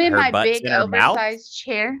so. I'm in her my butt's big in her mouth. oversized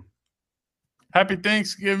chair. Happy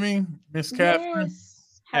Thanksgiving, Miss Catherine.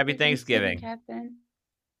 Yes. Happy Thanksgiving. Catherine.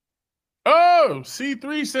 Oh,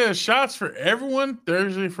 C3 says shots for everyone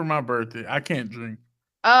Thursday for my birthday. I can't drink.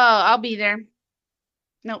 Oh, I'll be there.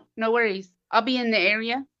 No worries. I'll be in the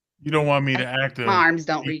area. You don't want me to act My arms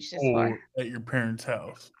don't reach this fool far. at your parents'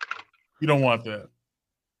 house. You don't want that.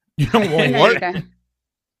 You don't want No, what? okay.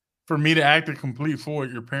 For me to act a complete fool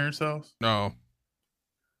at your parents' house? No.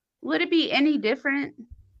 Would it be any different?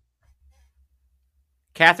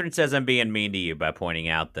 Catherine says I'm being mean to you by pointing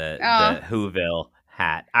out the Whoville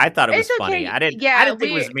hat. I thought it was It's funny. okay. I didn't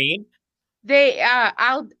think it was mean.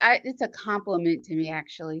 It's a compliment to me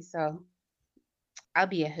actually, so I'll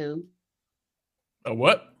be a who. A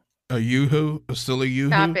what? A yoo-hoo? A silly yoo-hoo?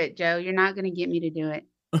 Stop it, Joe. You're not gonna get me to do it.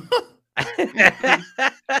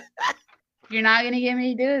 You're not gonna get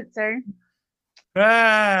me to do it, sir.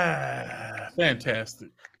 Fantastic.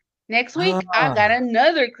 Next week, I got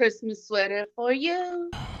another Christmas sweater for you.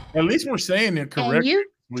 At least we're saying it correctly. And you,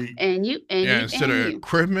 Week. and you, and Yeah, you, instead and of you.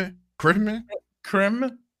 Christmas. Crema?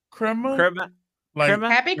 Like,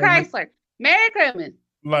 Happy Chrysler. Merry Christmas.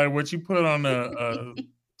 like what you put on a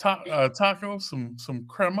taco, some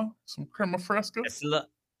crema fresca. It's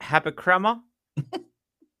happy crema.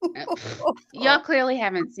 Y'all clearly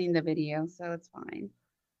haven't seen the video, so it's fine.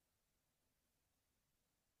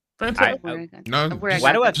 Fantastic. No, Where I just-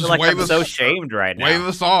 Why do I just feel like wave I'm us- so shamed right now? Wave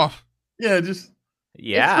us off. Yeah, just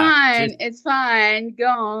Yeah, It's fine. just- It's fine. Go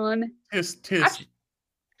on. tisk.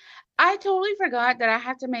 I totally forgot that I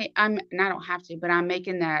have to make. I don't have to, but I'm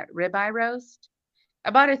making that ribeye roast. I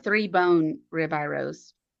bought a 3-bone ribeye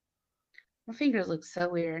roast. My fingers look so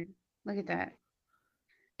weird. Look at that.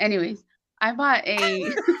 Anyways, I bought a.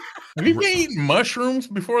 Have you been eating mushrooms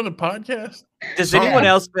before the podcast? Does Some- anyone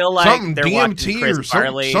else feel like Something they're watching DMT Chris or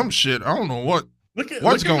Farley? some shit. I don't know what's Look at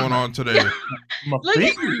going on today. my Look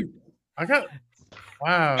at- finger. I got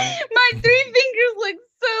wow. My 3 fingers look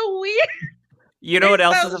so weird. You know what They're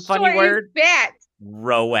else so is a funny short and word? Fat.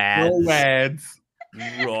 Roads. Roads.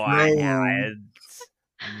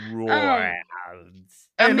 Roads.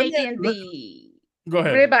 I'm Hey, let me- making let- the Go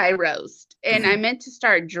ahead. ribeye roast, and I meant to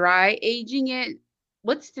start dry aging it.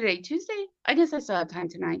 What's today? Tuesday? I guess I still have time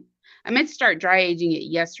tonight. I meant to start dry aging it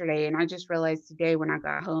yesterday, and I just realized today when I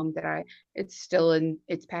got home that it's still in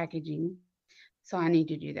its packaging, so I need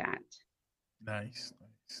to do that. Nice.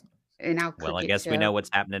 And I'll cook Well, I it guess we to know what's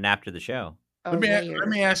happening after the show. a Let me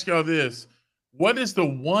layer. ask y'all this: what is the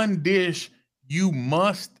one dish you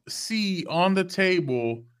must see on the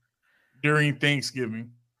table during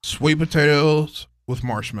Thanksgiving? Sweet potatoes with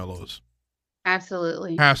marshmallows.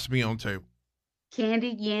 Absolutely. Has to be on the table.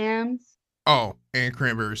 Candied yams. Oh, and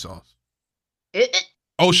cranberry sauce. Eh,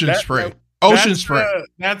 Ocean That- spray. Ocean That's spray.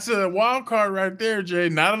 That's a wild card right there, Jay.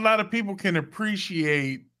 Not a lot of people can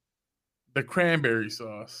appreciate the cranberry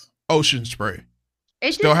sauce. Ocean spray.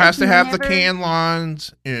 It Still just has to have the never- can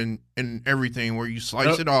lines and everything where you slice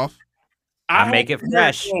Yep. it off. I make it hope you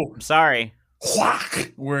fresh. hear it go I'm sorry.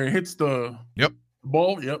 whack, where it hits the Yep.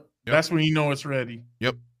 bowl. Yep. That's when you know it's ready.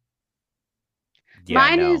 Yep. Yeah,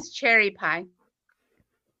 Mine no. is cherry pie.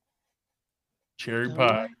 Cherry Duh.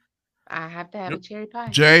 pie. I have to have a Yep. cherry pie.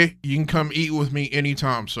 Jay, you can come eat with me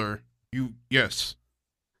anytime, sir. Yes.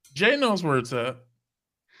 Jay knows where it's at.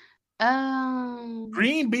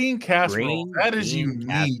 Green bean casserole. Green That is bean unique.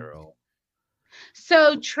 casserole.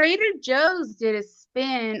 So Trader Joe's did a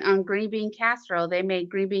spin on green bean casserole. They made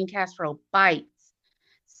green bean casserole bites.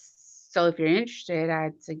 So if you're interested,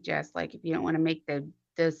 I'd suggest, like, if you don't want to make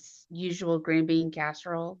this usual green bean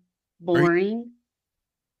casserole boring.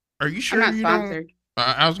 Are you sure I'm not you don't? sponsored.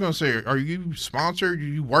 I was gonna say, are you sponsored? Do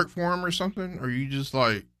you work for them or something? Or are you just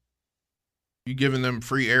like you giving them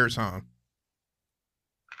free airtime?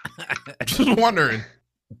 Just wondering.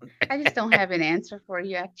 I just don't have an answer for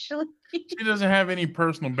you, actually. She doesn't have any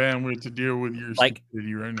personal bandwidth to deal with your Like-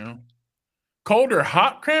 stupidity right now. Cold or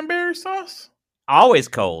hot cranberry sauce? Always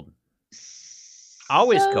cold.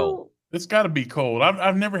 Always So, cold. It's got to be cold.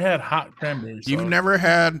 I've never had hot cranberry sauce.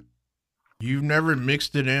 You've never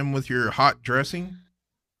mixed it in with your hot dressing?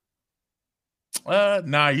 Nah,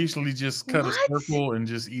 I usually just cut What? a circle and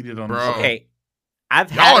just eat it on Bro. the side. Okay. I've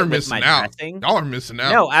Y'all had are it with missing my out. dressing. Y'all are missing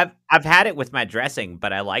out. No, I've had it with my dressing,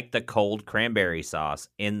 but I like the cold cranberry sauce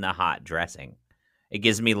in the hot dressing. It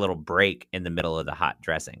gives me a little break in the middle of the hot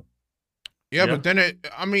dressing. Yeah, but then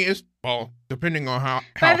it's depending on how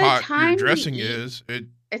By the hot time your you dressing eat, is,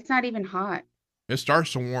 it's not even hot. it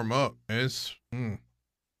starts to warm up. And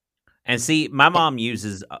see, my mom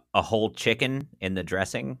uses a whole chicken in the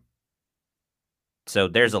dressing. So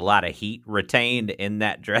there's a lot of heat retained in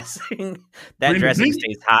that dressing. That dressing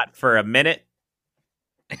stays hot for a minute.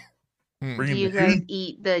 Do you guys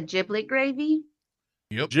eat the giblet gravy?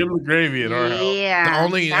 Yep. Giblet gravy at our house. Yeah.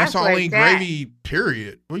 That's the only gravy,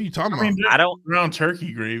 period. What are you talking about? I don't ground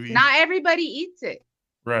turkey gravy. Not everybody eats it.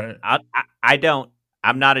 Right. I don't.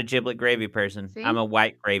 I'm not a giblet gravy person. See? I'm a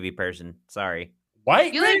white gravy person. Sorry.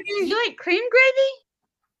 White You gravy? like cream gravy?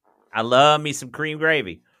 I love me some cream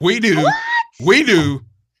gravy. We do. What? We do.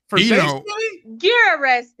 For Thanksgiving? You're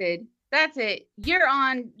arrested. That's it. You're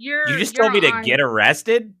on. You just told me to get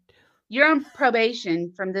arrested? You're on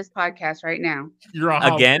probation from this podcast right now. You're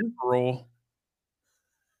on again? Roll.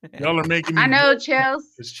 Y'all are making me. I know, Chelsea.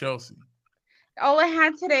 It's Chelsea. All I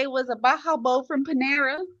had today was a Baja Bowl from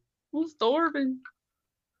Panera. I'm starving.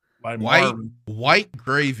 Like white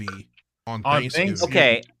gravy on Thanksgiving.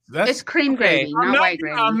 Okay. It's cream gravy, not white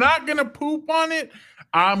gravy. I'm not going to poop on it.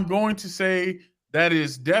 I'm going to say that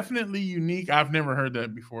is definitely unique. I've never heard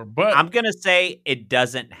that before. But I'm going to say it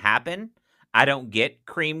doesn't happen. I don't get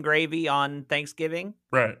cream gravy on Thanksgiving.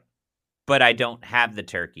 Right. But I don't have the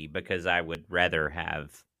turkey because I would rather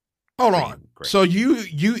have. Hold on. Gravy. So you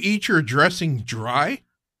eat your dressing dry?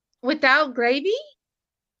 Without gravy?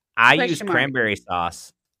 I use cranberry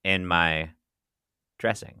sauce in my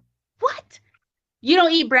dressing. What? You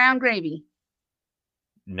don't eat brown gravy?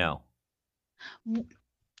 No.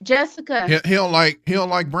 Jessica. He don't like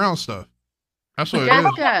brown stuff. That's what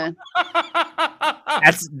Jessica.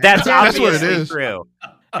 it is. That's obviously what it is. True.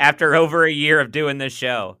 After over a year of doing this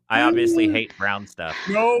show, I obviously hate brown stuff.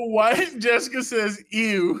 No white. Jessica says,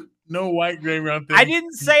 ew. No white gravy on Thanksgiving. I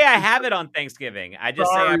didn't say I have it on Thanksgiving. I just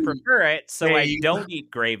say I prefer it, so I don't eat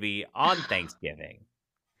gravy on Thanksgiving.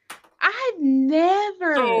 I've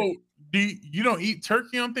never. So, you don't eat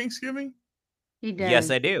turkey on Thanksgiving? He does. Yes,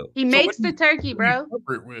 I do. He makes the turkey, bro.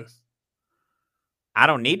 Cover it with? I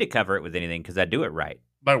don't need to cover it with anything because I do it right.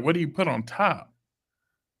 Like, what do you put on top?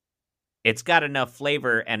 It's got enough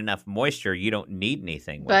flavor and enough moisture. You don't need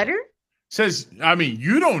anything. Butter? Says, I mean,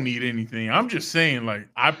 you don't need anything. I'm just saying, like,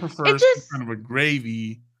 I prefer some kind of a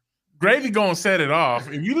gravy. Gravy gonna set it off.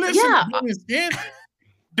 If you listen to this again,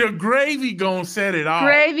 the gravy gonna set it off.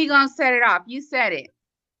 Gravy gonna set it off. You said it.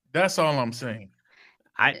 That's all I'm saying.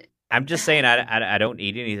 I'm just saying I don't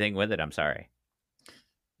eat anything with it. I'm sorry.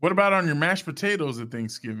 What about on your mashed potatoes at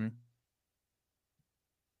Thanksgiving?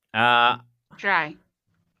 Dry.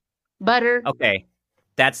 Butter. Okay.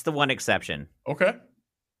 That's the one exception. Okay.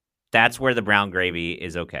 That's where the brown gravy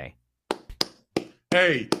is okay.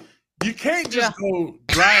 Hey, you can't just go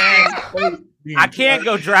dry. I can't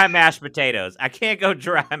go dry mashed potatoes. I can't go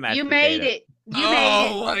dry mashed potatoes. You made it.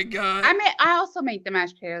 Oh my god! I also make the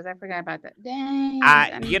mashed potatoes. I forgot about that. Dang.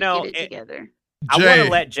 I need to get it together. I want to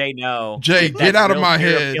let Jay know. Jay, get out of my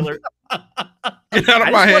head. Get out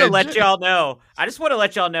of my head. I just want to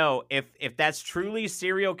let y'all know if that's truly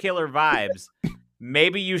serial killer vibes,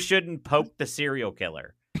 maybe you shouldn't poke the serial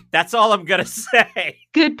killer. That's all I'm gonna say.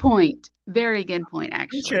 Good point. Very good point,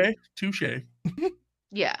 actually. Touche.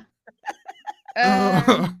 Yeah.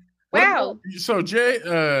 Wow. So Jay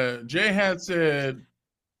had said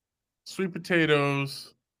sweet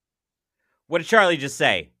potatoes. What did Charlie just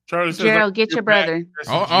say? Charlie said, Gerald, get your brother.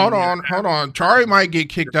 Hold on. Charlie might get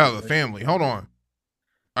kicked out of the family. Hold on.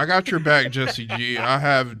 I got your back, Jesse G. I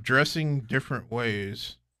have dressing different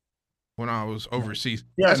ways when I was overseas.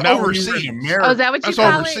 Yeah, that's overseas. Oh, is that what you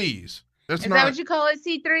call overseas. Is that what you call it,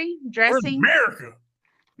 C3? Dressing? America.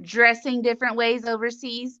 Dressing different ways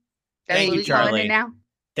overseas? That's Thank what you, we calling Charlie. it now?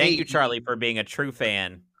 Thank you, Charlie, for being a true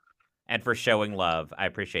fan and for showing love. I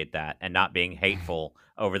appreciate that. And not being hateful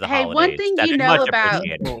over the holidays. One thing That's you know much about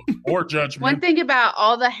or judgment. One thing about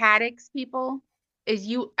all the Haddocks people is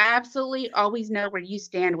you absolutely always know where you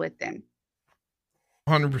stand with them.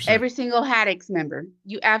 100%. Every single Haddocks member,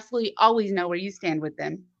 you absolutely always know where you stand with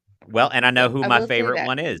them. Well, and I know who my favorite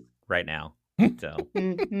one is right now. So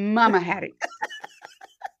Mama Haddock.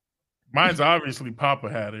 Mine's obviously Papa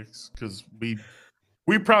Haddocks because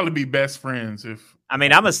we probably be best friends if. I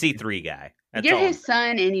mean, I'm a C3 guy. That's You're all. his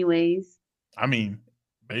son, anyways. I mean,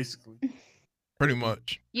 basically. Pretty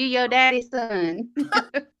much. You your daddy's son.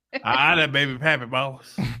 That baby pappy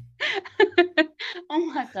boss. Oh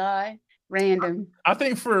my god. Random. I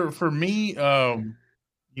think for me,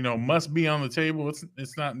 must be on the table.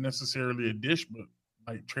 It's not necessarily a dish, but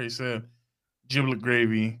like Trey said, giblet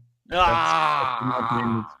gravy.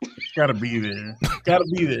 It's gotta be there. Gotta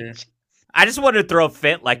be there. I just wanted to throw a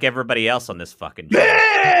fit like everybody else on this fucking show.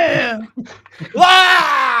 Yeah!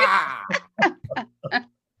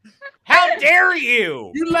 How dare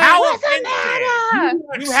you? You lack, How What's the offensive?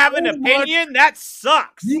 matter? You have an opinion? That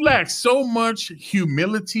sucks. You lack so much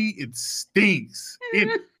humility. It stinks.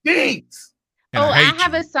 It stinks. And I hate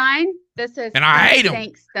have you. a sign that says And I hate 'em.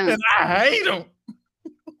 Thanks, And I hate them.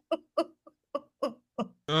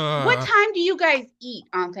 What time do you guys eat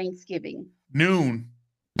on Thanksgiving? Noon.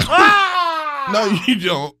 No, you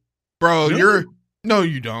don't, bro. Noon. No,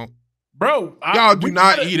 you don't. Bro, Y'all do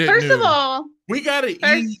not eat at First noon. of all, We got to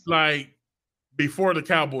eat like before the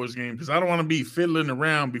Cowboys game because I don't want to be fiddling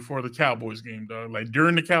around before the Cowboys game, dog. Like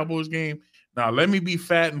during the Cowboys game. Now, let me be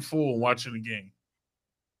fat and full watching the game.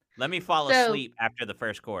 Let me fall asleep after the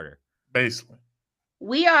first quarter. Basically.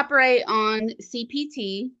 we operate on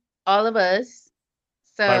CPT, all of us.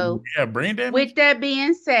 So, brain damage. with that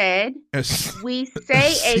being said, Yes. we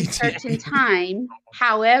say a CTA. certain time.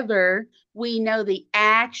 However, we know the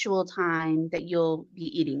actual time that you'll be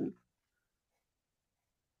eating.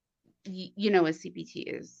 You know what CPT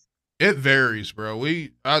is. It varies, bro.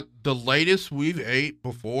 The latest we've ate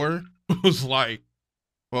before was like,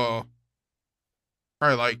 well,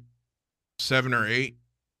 probably like 7 or 8.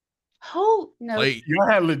 Oh, no. Late. Y'all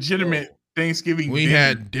had legitimate Thanksgiving We dinner.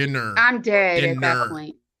 had dinner. I'm dead at that Dinner.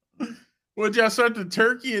 point. Would y'all start the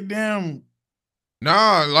turkey at damn?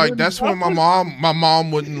 Nah, like Good that's when my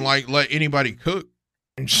mom wouldn't like let anybody cook,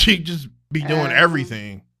 and she'd just be doing Oh.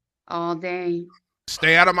 everything. All day.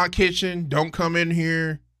 Stay out of my kitchen. Don't come in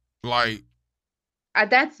here. Like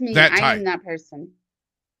That's me. That I type. am that person.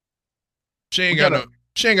 she ain't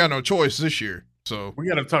got no choice this year. So We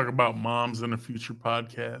got to talk about moms in a future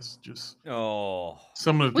podcast. Just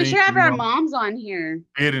some of the We things should have your our mom moms on here.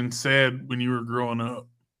 did and said when you were growing up.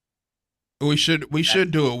 we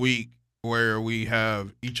should do a week where we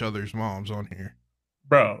have each other's moms on here.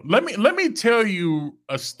 Bro, let me tell you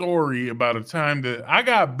a story about a time that I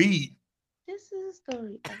got beat This is a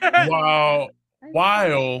story.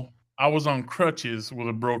 while I was on crutches with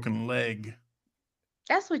a broken leg.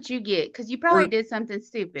 That's what you get because you probably did something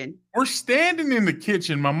stupid. We're standing in the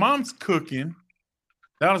kitchen. My mom's cooking.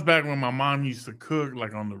 That was back when my mom used to cook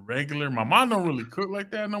like on the regular. My mom don't really cook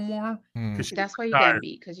like that no more. That's why you got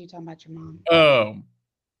beat because you talking about your mom.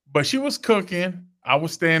 But she was cooking. I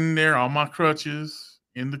was standing there on my crutches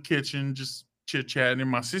in the kitchen, just chit-chatting. And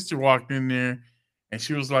my sister walked in there and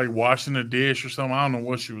she was like washing a dish or something. I don't know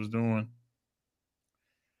what she was doing.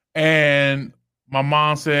 And my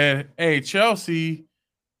mom said, "Hey, Chelsea,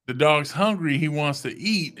 the dog's hungry. He wants to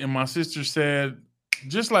eat." And my sister said,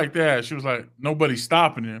 just like that, she was like, "Nobody's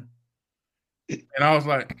stopping him." And I was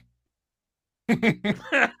like,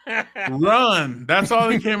 "Run." That's all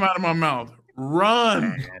that came out of my mouth.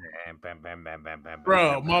 Run.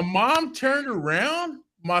 Bro, my mom turned around.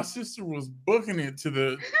 My sister was booking it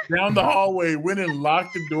down the hallway, went and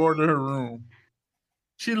locked the door to her room.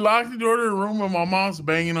 She locked the door to her room and my mom's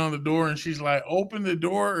banging on the door and she's like, "Open the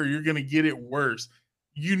door or you're going to get it worse."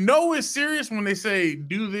 You know it's serious when they say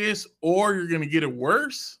do this or you're going to get it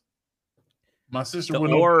worse. My sister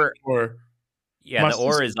wouldn't open the door. Yeah, the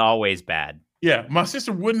or is always bad. Yeah, my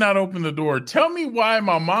sister would not open the door. Tell me why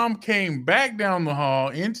my mom came back down the hall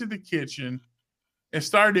into the kitchen and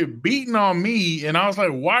started beating on me. And I was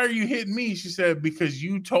like, "Why are you hitting me?" She said, "Because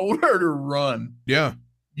you told her to run." Yeah.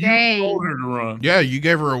 You told her to run. Yeah, you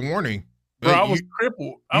gave her a warning. Bro, I was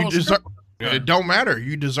crippled. It don't matter.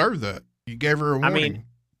 You deserve that. You gave her a warning. I mean,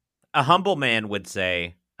 a humble man would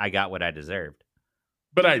say, "I got what I deserved."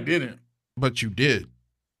 But I didn't. But you did.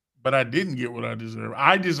 But I didn't get what I deserved.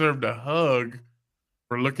 I deserved a hug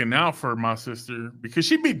for looking out for my sister because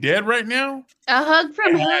she'd be dead right now. A hug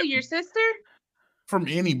from who? Your sister? From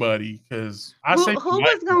anybody, because who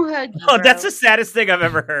was gonna hug you? Oh, bro? that's the saddest thing I've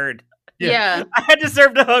ever heard. Yeah. I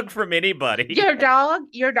deserved a hug from anybody. Your dog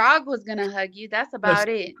was gonna hug you. That's about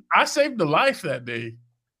it. I saved a life that day.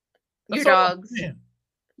 Your dog's.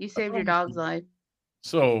 You saved your dog's life.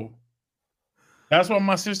 So that's why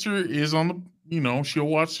my sister is on the. She'll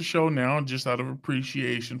watch the show now just out of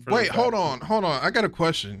appreciation for. Wait, hold on. I got a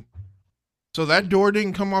question. So that door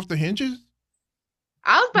didn't come off the hinges?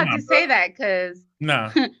 I was about to say that because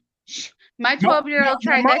my 12-year-old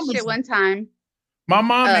tried that shit one time. My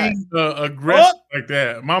mom ain't aggressive like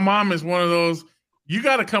that. My mom is one of those. You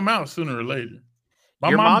got to come out sooner or later.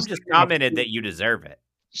 Your mom just commented that you deserve it.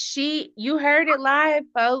 You heard it live,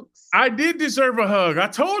 folks. I did deserve a hug. I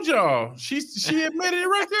told y'all. She admitted it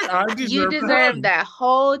right there. You deserve that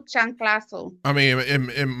whole chanclazo. I mean,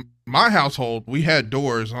 in my household, we had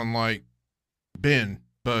doors on like Ben,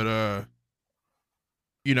 but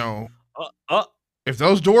if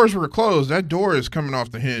those doors were closed, that door is coming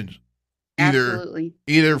off the hinge.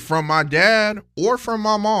 Either from my dad or from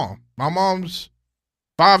my mom. My mom's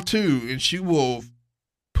 5'2", and she will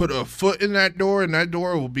put a foot in that door, and that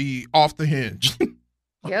door will be off the hinge.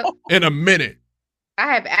 Yep. In a minute.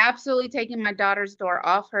 I have absolutely taken my daughter's door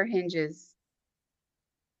off her hinges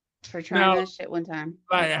for trying that shit one time.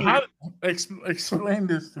 Like, how? Explain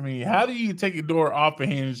this to me. How do you take a door off a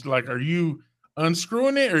hinge? Like, are you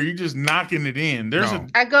unscrewing it, or are you just knocking it in?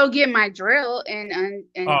 I go get my drill and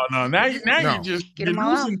oh no! Now you're just you're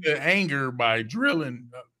losing the anger by drilling.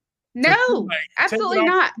 No, absolutely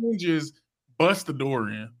not. Hinges, bust the door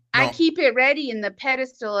in. I keep it ready in the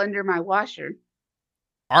pedestal under my washer.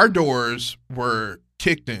 Our doors were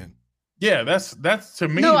kicked in. Yeah, that's to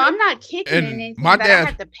me. No, I'm not kicking in anything that I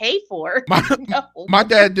have to pay for. My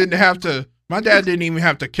dad didn't have to. My dad didn't even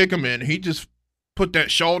have to kick them in. He just put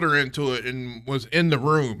that shoulder into it and was in the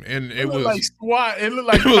room, and it was like SWAT. It looked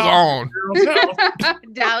like it was on.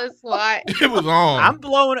 Dallas SWAT. It was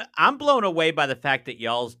on. I'm blown away by the fact that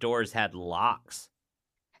y'all's doors had locks.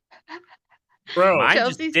 Bro, mine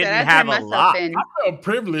Chelsea just didn't have a lock. I feel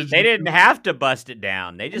privileged. They didn't have to bust it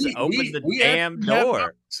down. They just opened the damn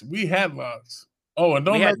door. We had locks. Oh, and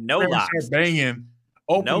don't let no locks. Start banging.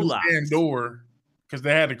 Open the damn door because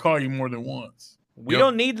they had to call you more than once. We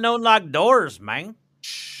don't need no locked doors, man.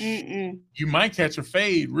 You might catch a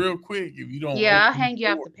fade real quick if you don't. Yeah, I'll hang you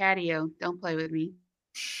off the patio. Don't play with me.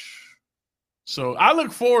 So I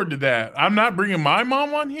look forward to that. I'm not bringing my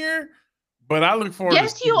mom on here. But I look forward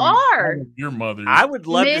to you are. Your mother. I would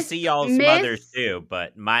love to see y'all's mothers too,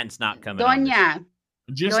 but mine's not coming Doña.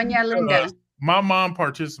 Doña Linda. My mom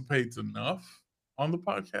participates enough on the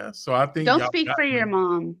podcast. So I think don't speak for your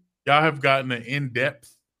mom. Y'all have gotten an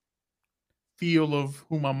in-depth feel of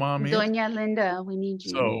who my mom is. Doña Linda, we need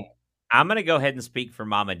you. So I'm gonna go ahead and speak for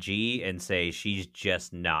Mama G and say she's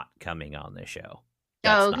just not coming on this show.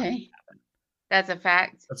 Okay. That's a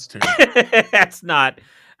fact. That's terrible. That's not.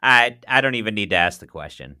 I don't even need to ask the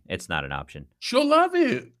question. It's not an option. She'll love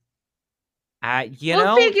it.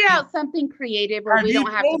 We'll figure out something creative where we don't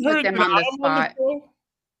have to put them on the spot.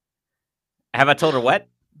 Have I told her what?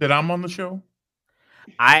 That I'm on the show?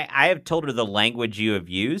 I have told her the language you have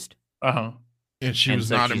used. Uh-huh. And she's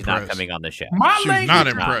not impressed. Not coming on the show. My language not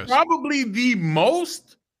impressed. Probably the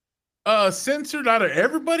most censored out of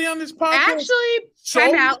everybody on this podcast.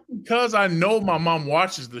 Actually, because I know my mom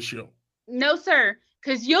watches the show. No, sir.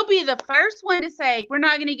 Because you'll be the first one to say, we're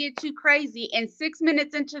not going to get too crazy. And 6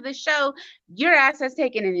 minutes into the show, your ass has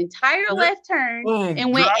taken an entire left turn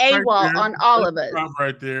and went AWOL on all of us.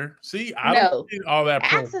 Right there. See, I don't think all that.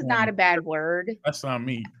 Ass is not a bad word. That's not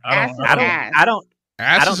me. I don't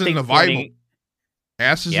Ass is in the Bible.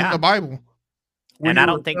 Ass is in the Bible. And I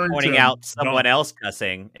don't think pointing out someone else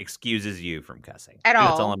cussing excuses you from cussing. At all.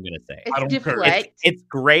 That's all I'm going to say. It's deflect. It's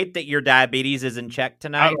great that your diabetes is in check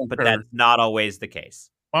tonight, but that's not always the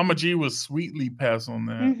case. Mama G was sweetly pass on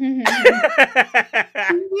that.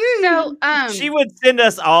 She would send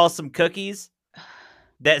us all some cookies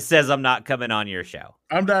that says I'm not coming on your show.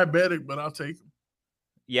 I'm diabetic, but I'll take them.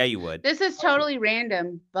 Yeah, you would. This is totally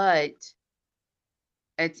random, but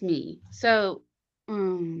it's me. So,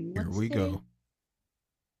 here we go.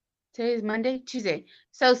 Today's Monday, Tuesday.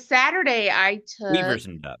 So Saturday, I took Weavers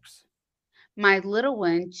and Ducks. My little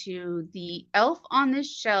one to the Elf on the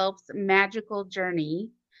Shelf's magical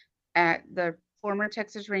journey at the former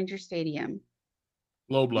Texas Ranger Stadium.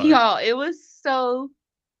 Low blood. Y'all, it was so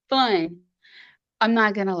fun. I'm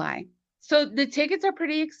not gonna lie. So the tickets are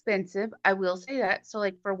pretty expensive. I will say that. So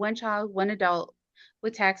like for one child, one adult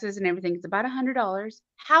with taxes and everything, it's about $100.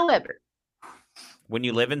 However, when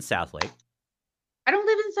you live in South Lake. I don't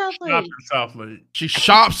live in South Lake. Not in South Lake. She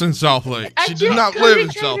shops in South Lake. She does not live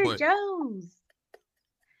in South Lake. Joe's.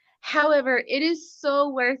 However, it is so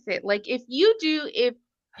worth it. Like if you do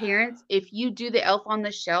the Elf on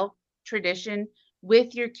the Shelf tradition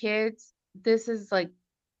with your kids, this is like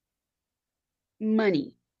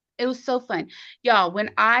money. It was so fun. Y'all,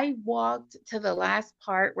 when I walked to the last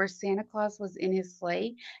part where Santa Claus was in his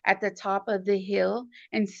sleigh at the top of the hill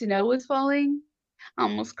and snow was falling, I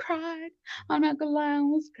almost cried. I'm not gonna lie, I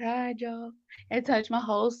almost cried, y'all. It touched my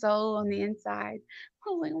whole soul on the inside. I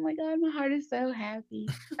was like, oh my God, my heart is so happy.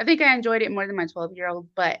 I think I enjoyed it more than my 12-year-old,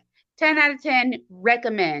 but 10 out of 10,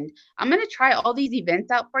 recommend. I'm going to try all these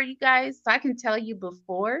events out for you guys so I can tell you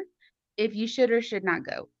before if you should or should not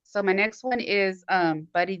go. So my next one is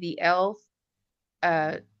Buddy the Elf,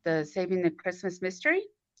 the Saving the Christmas Mystery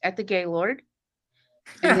at the Gaylord.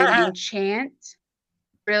 And then Enchant.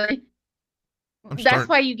 Really? That's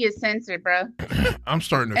why you get censored, bro. I'm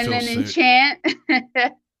starting to feel sick. And then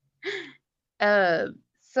Enchant.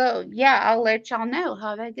 So yeah, I'll let y'all know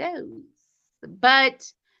how that goes. But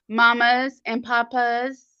mamas and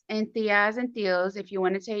papas and tias and tios, if you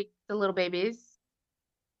want to take the little babies,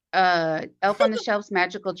 Elf on the Shelf's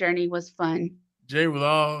magical journey was fun. Jay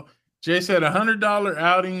said $100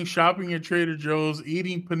 outing, shopping at Trader Joe's,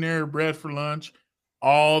 eating Panera Bread for lunch,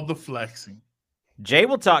 all the flexing. Jay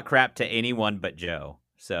will talk crap to anyone but Joe.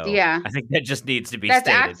 So yeah, I think that just needs to be That's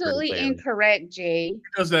stated. absolutely incorrect, Jay. He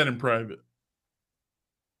does that in private.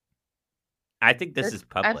 I think this is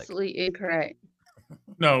public. Absolutely incorrect.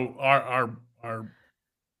 No, our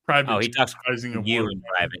private. Oh, he talks of you in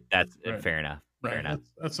private. That's fair enough. Right. Fair enough.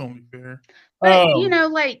 That's only fair. But you know,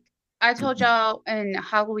 like I told y'all in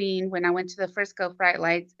Halloween when I went to the Frisco Fright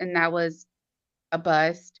Lights, and that was a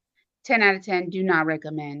bust. 10 out of 10. Do not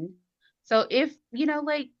recommend. So if you know,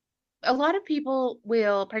 like a lot of people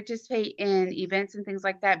will participate in events and things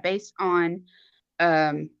like that based on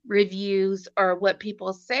reviews or what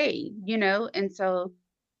people say, you know, and so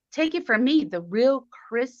take it from me, the real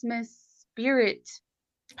Christmas spirit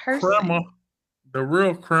person. Crema. The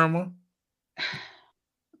real crema.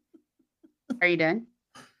 Are you done?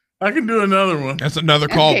 I can do another one. That's another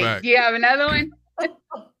callback. Do you have another one?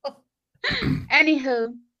 Anywho,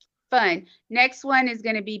 fun. Next one is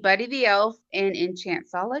going to be Buddy the Elf and Enchant.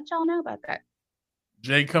 So I'll let y'all know about that.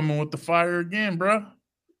 Jay coming with the fire again, bro.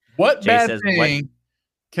 What Jay bad thing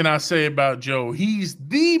can I say about Joe? He's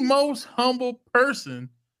the most humble person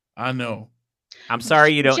I know. I'm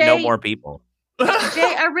sorry you don't know more people. Jay,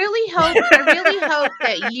 I really hope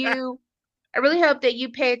that you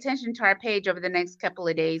pay attention to our page over the next couple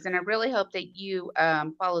of days, and I really hope that you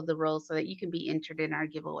follow the rules so that you can be entered in our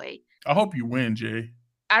giveaway. I hope you win, Jay.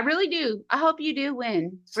 I really do. I hope you do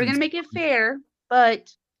win. We're gonna make it fair,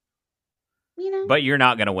 but you know. But you're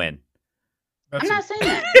not gonna win. I'm not saying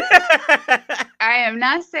that. I am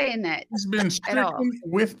not saying that. It's been strictly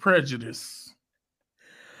with prejudice.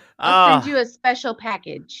 I'll send you a special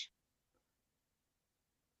package.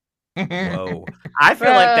 Whoa. I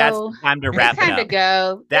feel like that's the time to wrap it up. It's time to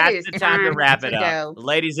go. That's the time to wrap it up.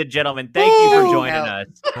 Ladies and gentlemen, thank you for joining us.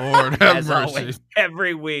 Lord have As mercy. always,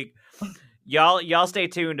 every week. Y'all stay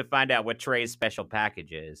tuned to find out what Trey's special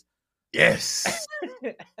package is. Yes.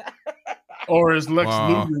 Or as Lex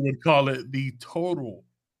Luger would call it, the total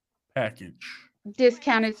package.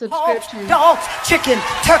 Discounted subscription. Dogs, chicken,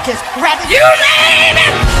 turkeys, rabbits. You name it!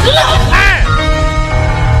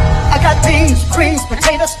 I got beans, greens,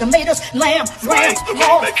 potatoes, tomatoes, lamb, ram,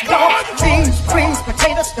 hog, dog, beans, greens,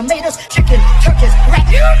 potatoes, tomatoes, chicken, turkeys, rabbits.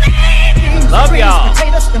 You name it! Love y'all.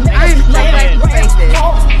 Potatoes, tomatoes, I am so glad you played this.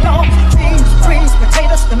 dog, beans, greens,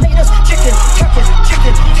 potatoes, tomatoes, chicken, turkeys,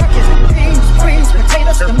 beans, greens,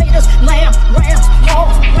 potatoes, tomatoes, lamb, ram,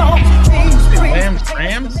 hog, beans, greens,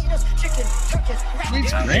 Rams? chicken, turkeys, rabbits.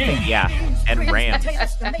 Yeah, and rams. Yeah.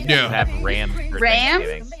 You have rams for Rams?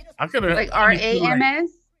 Thanksgiving. I could have Like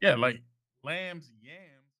RAMS? Yeah, like lambs.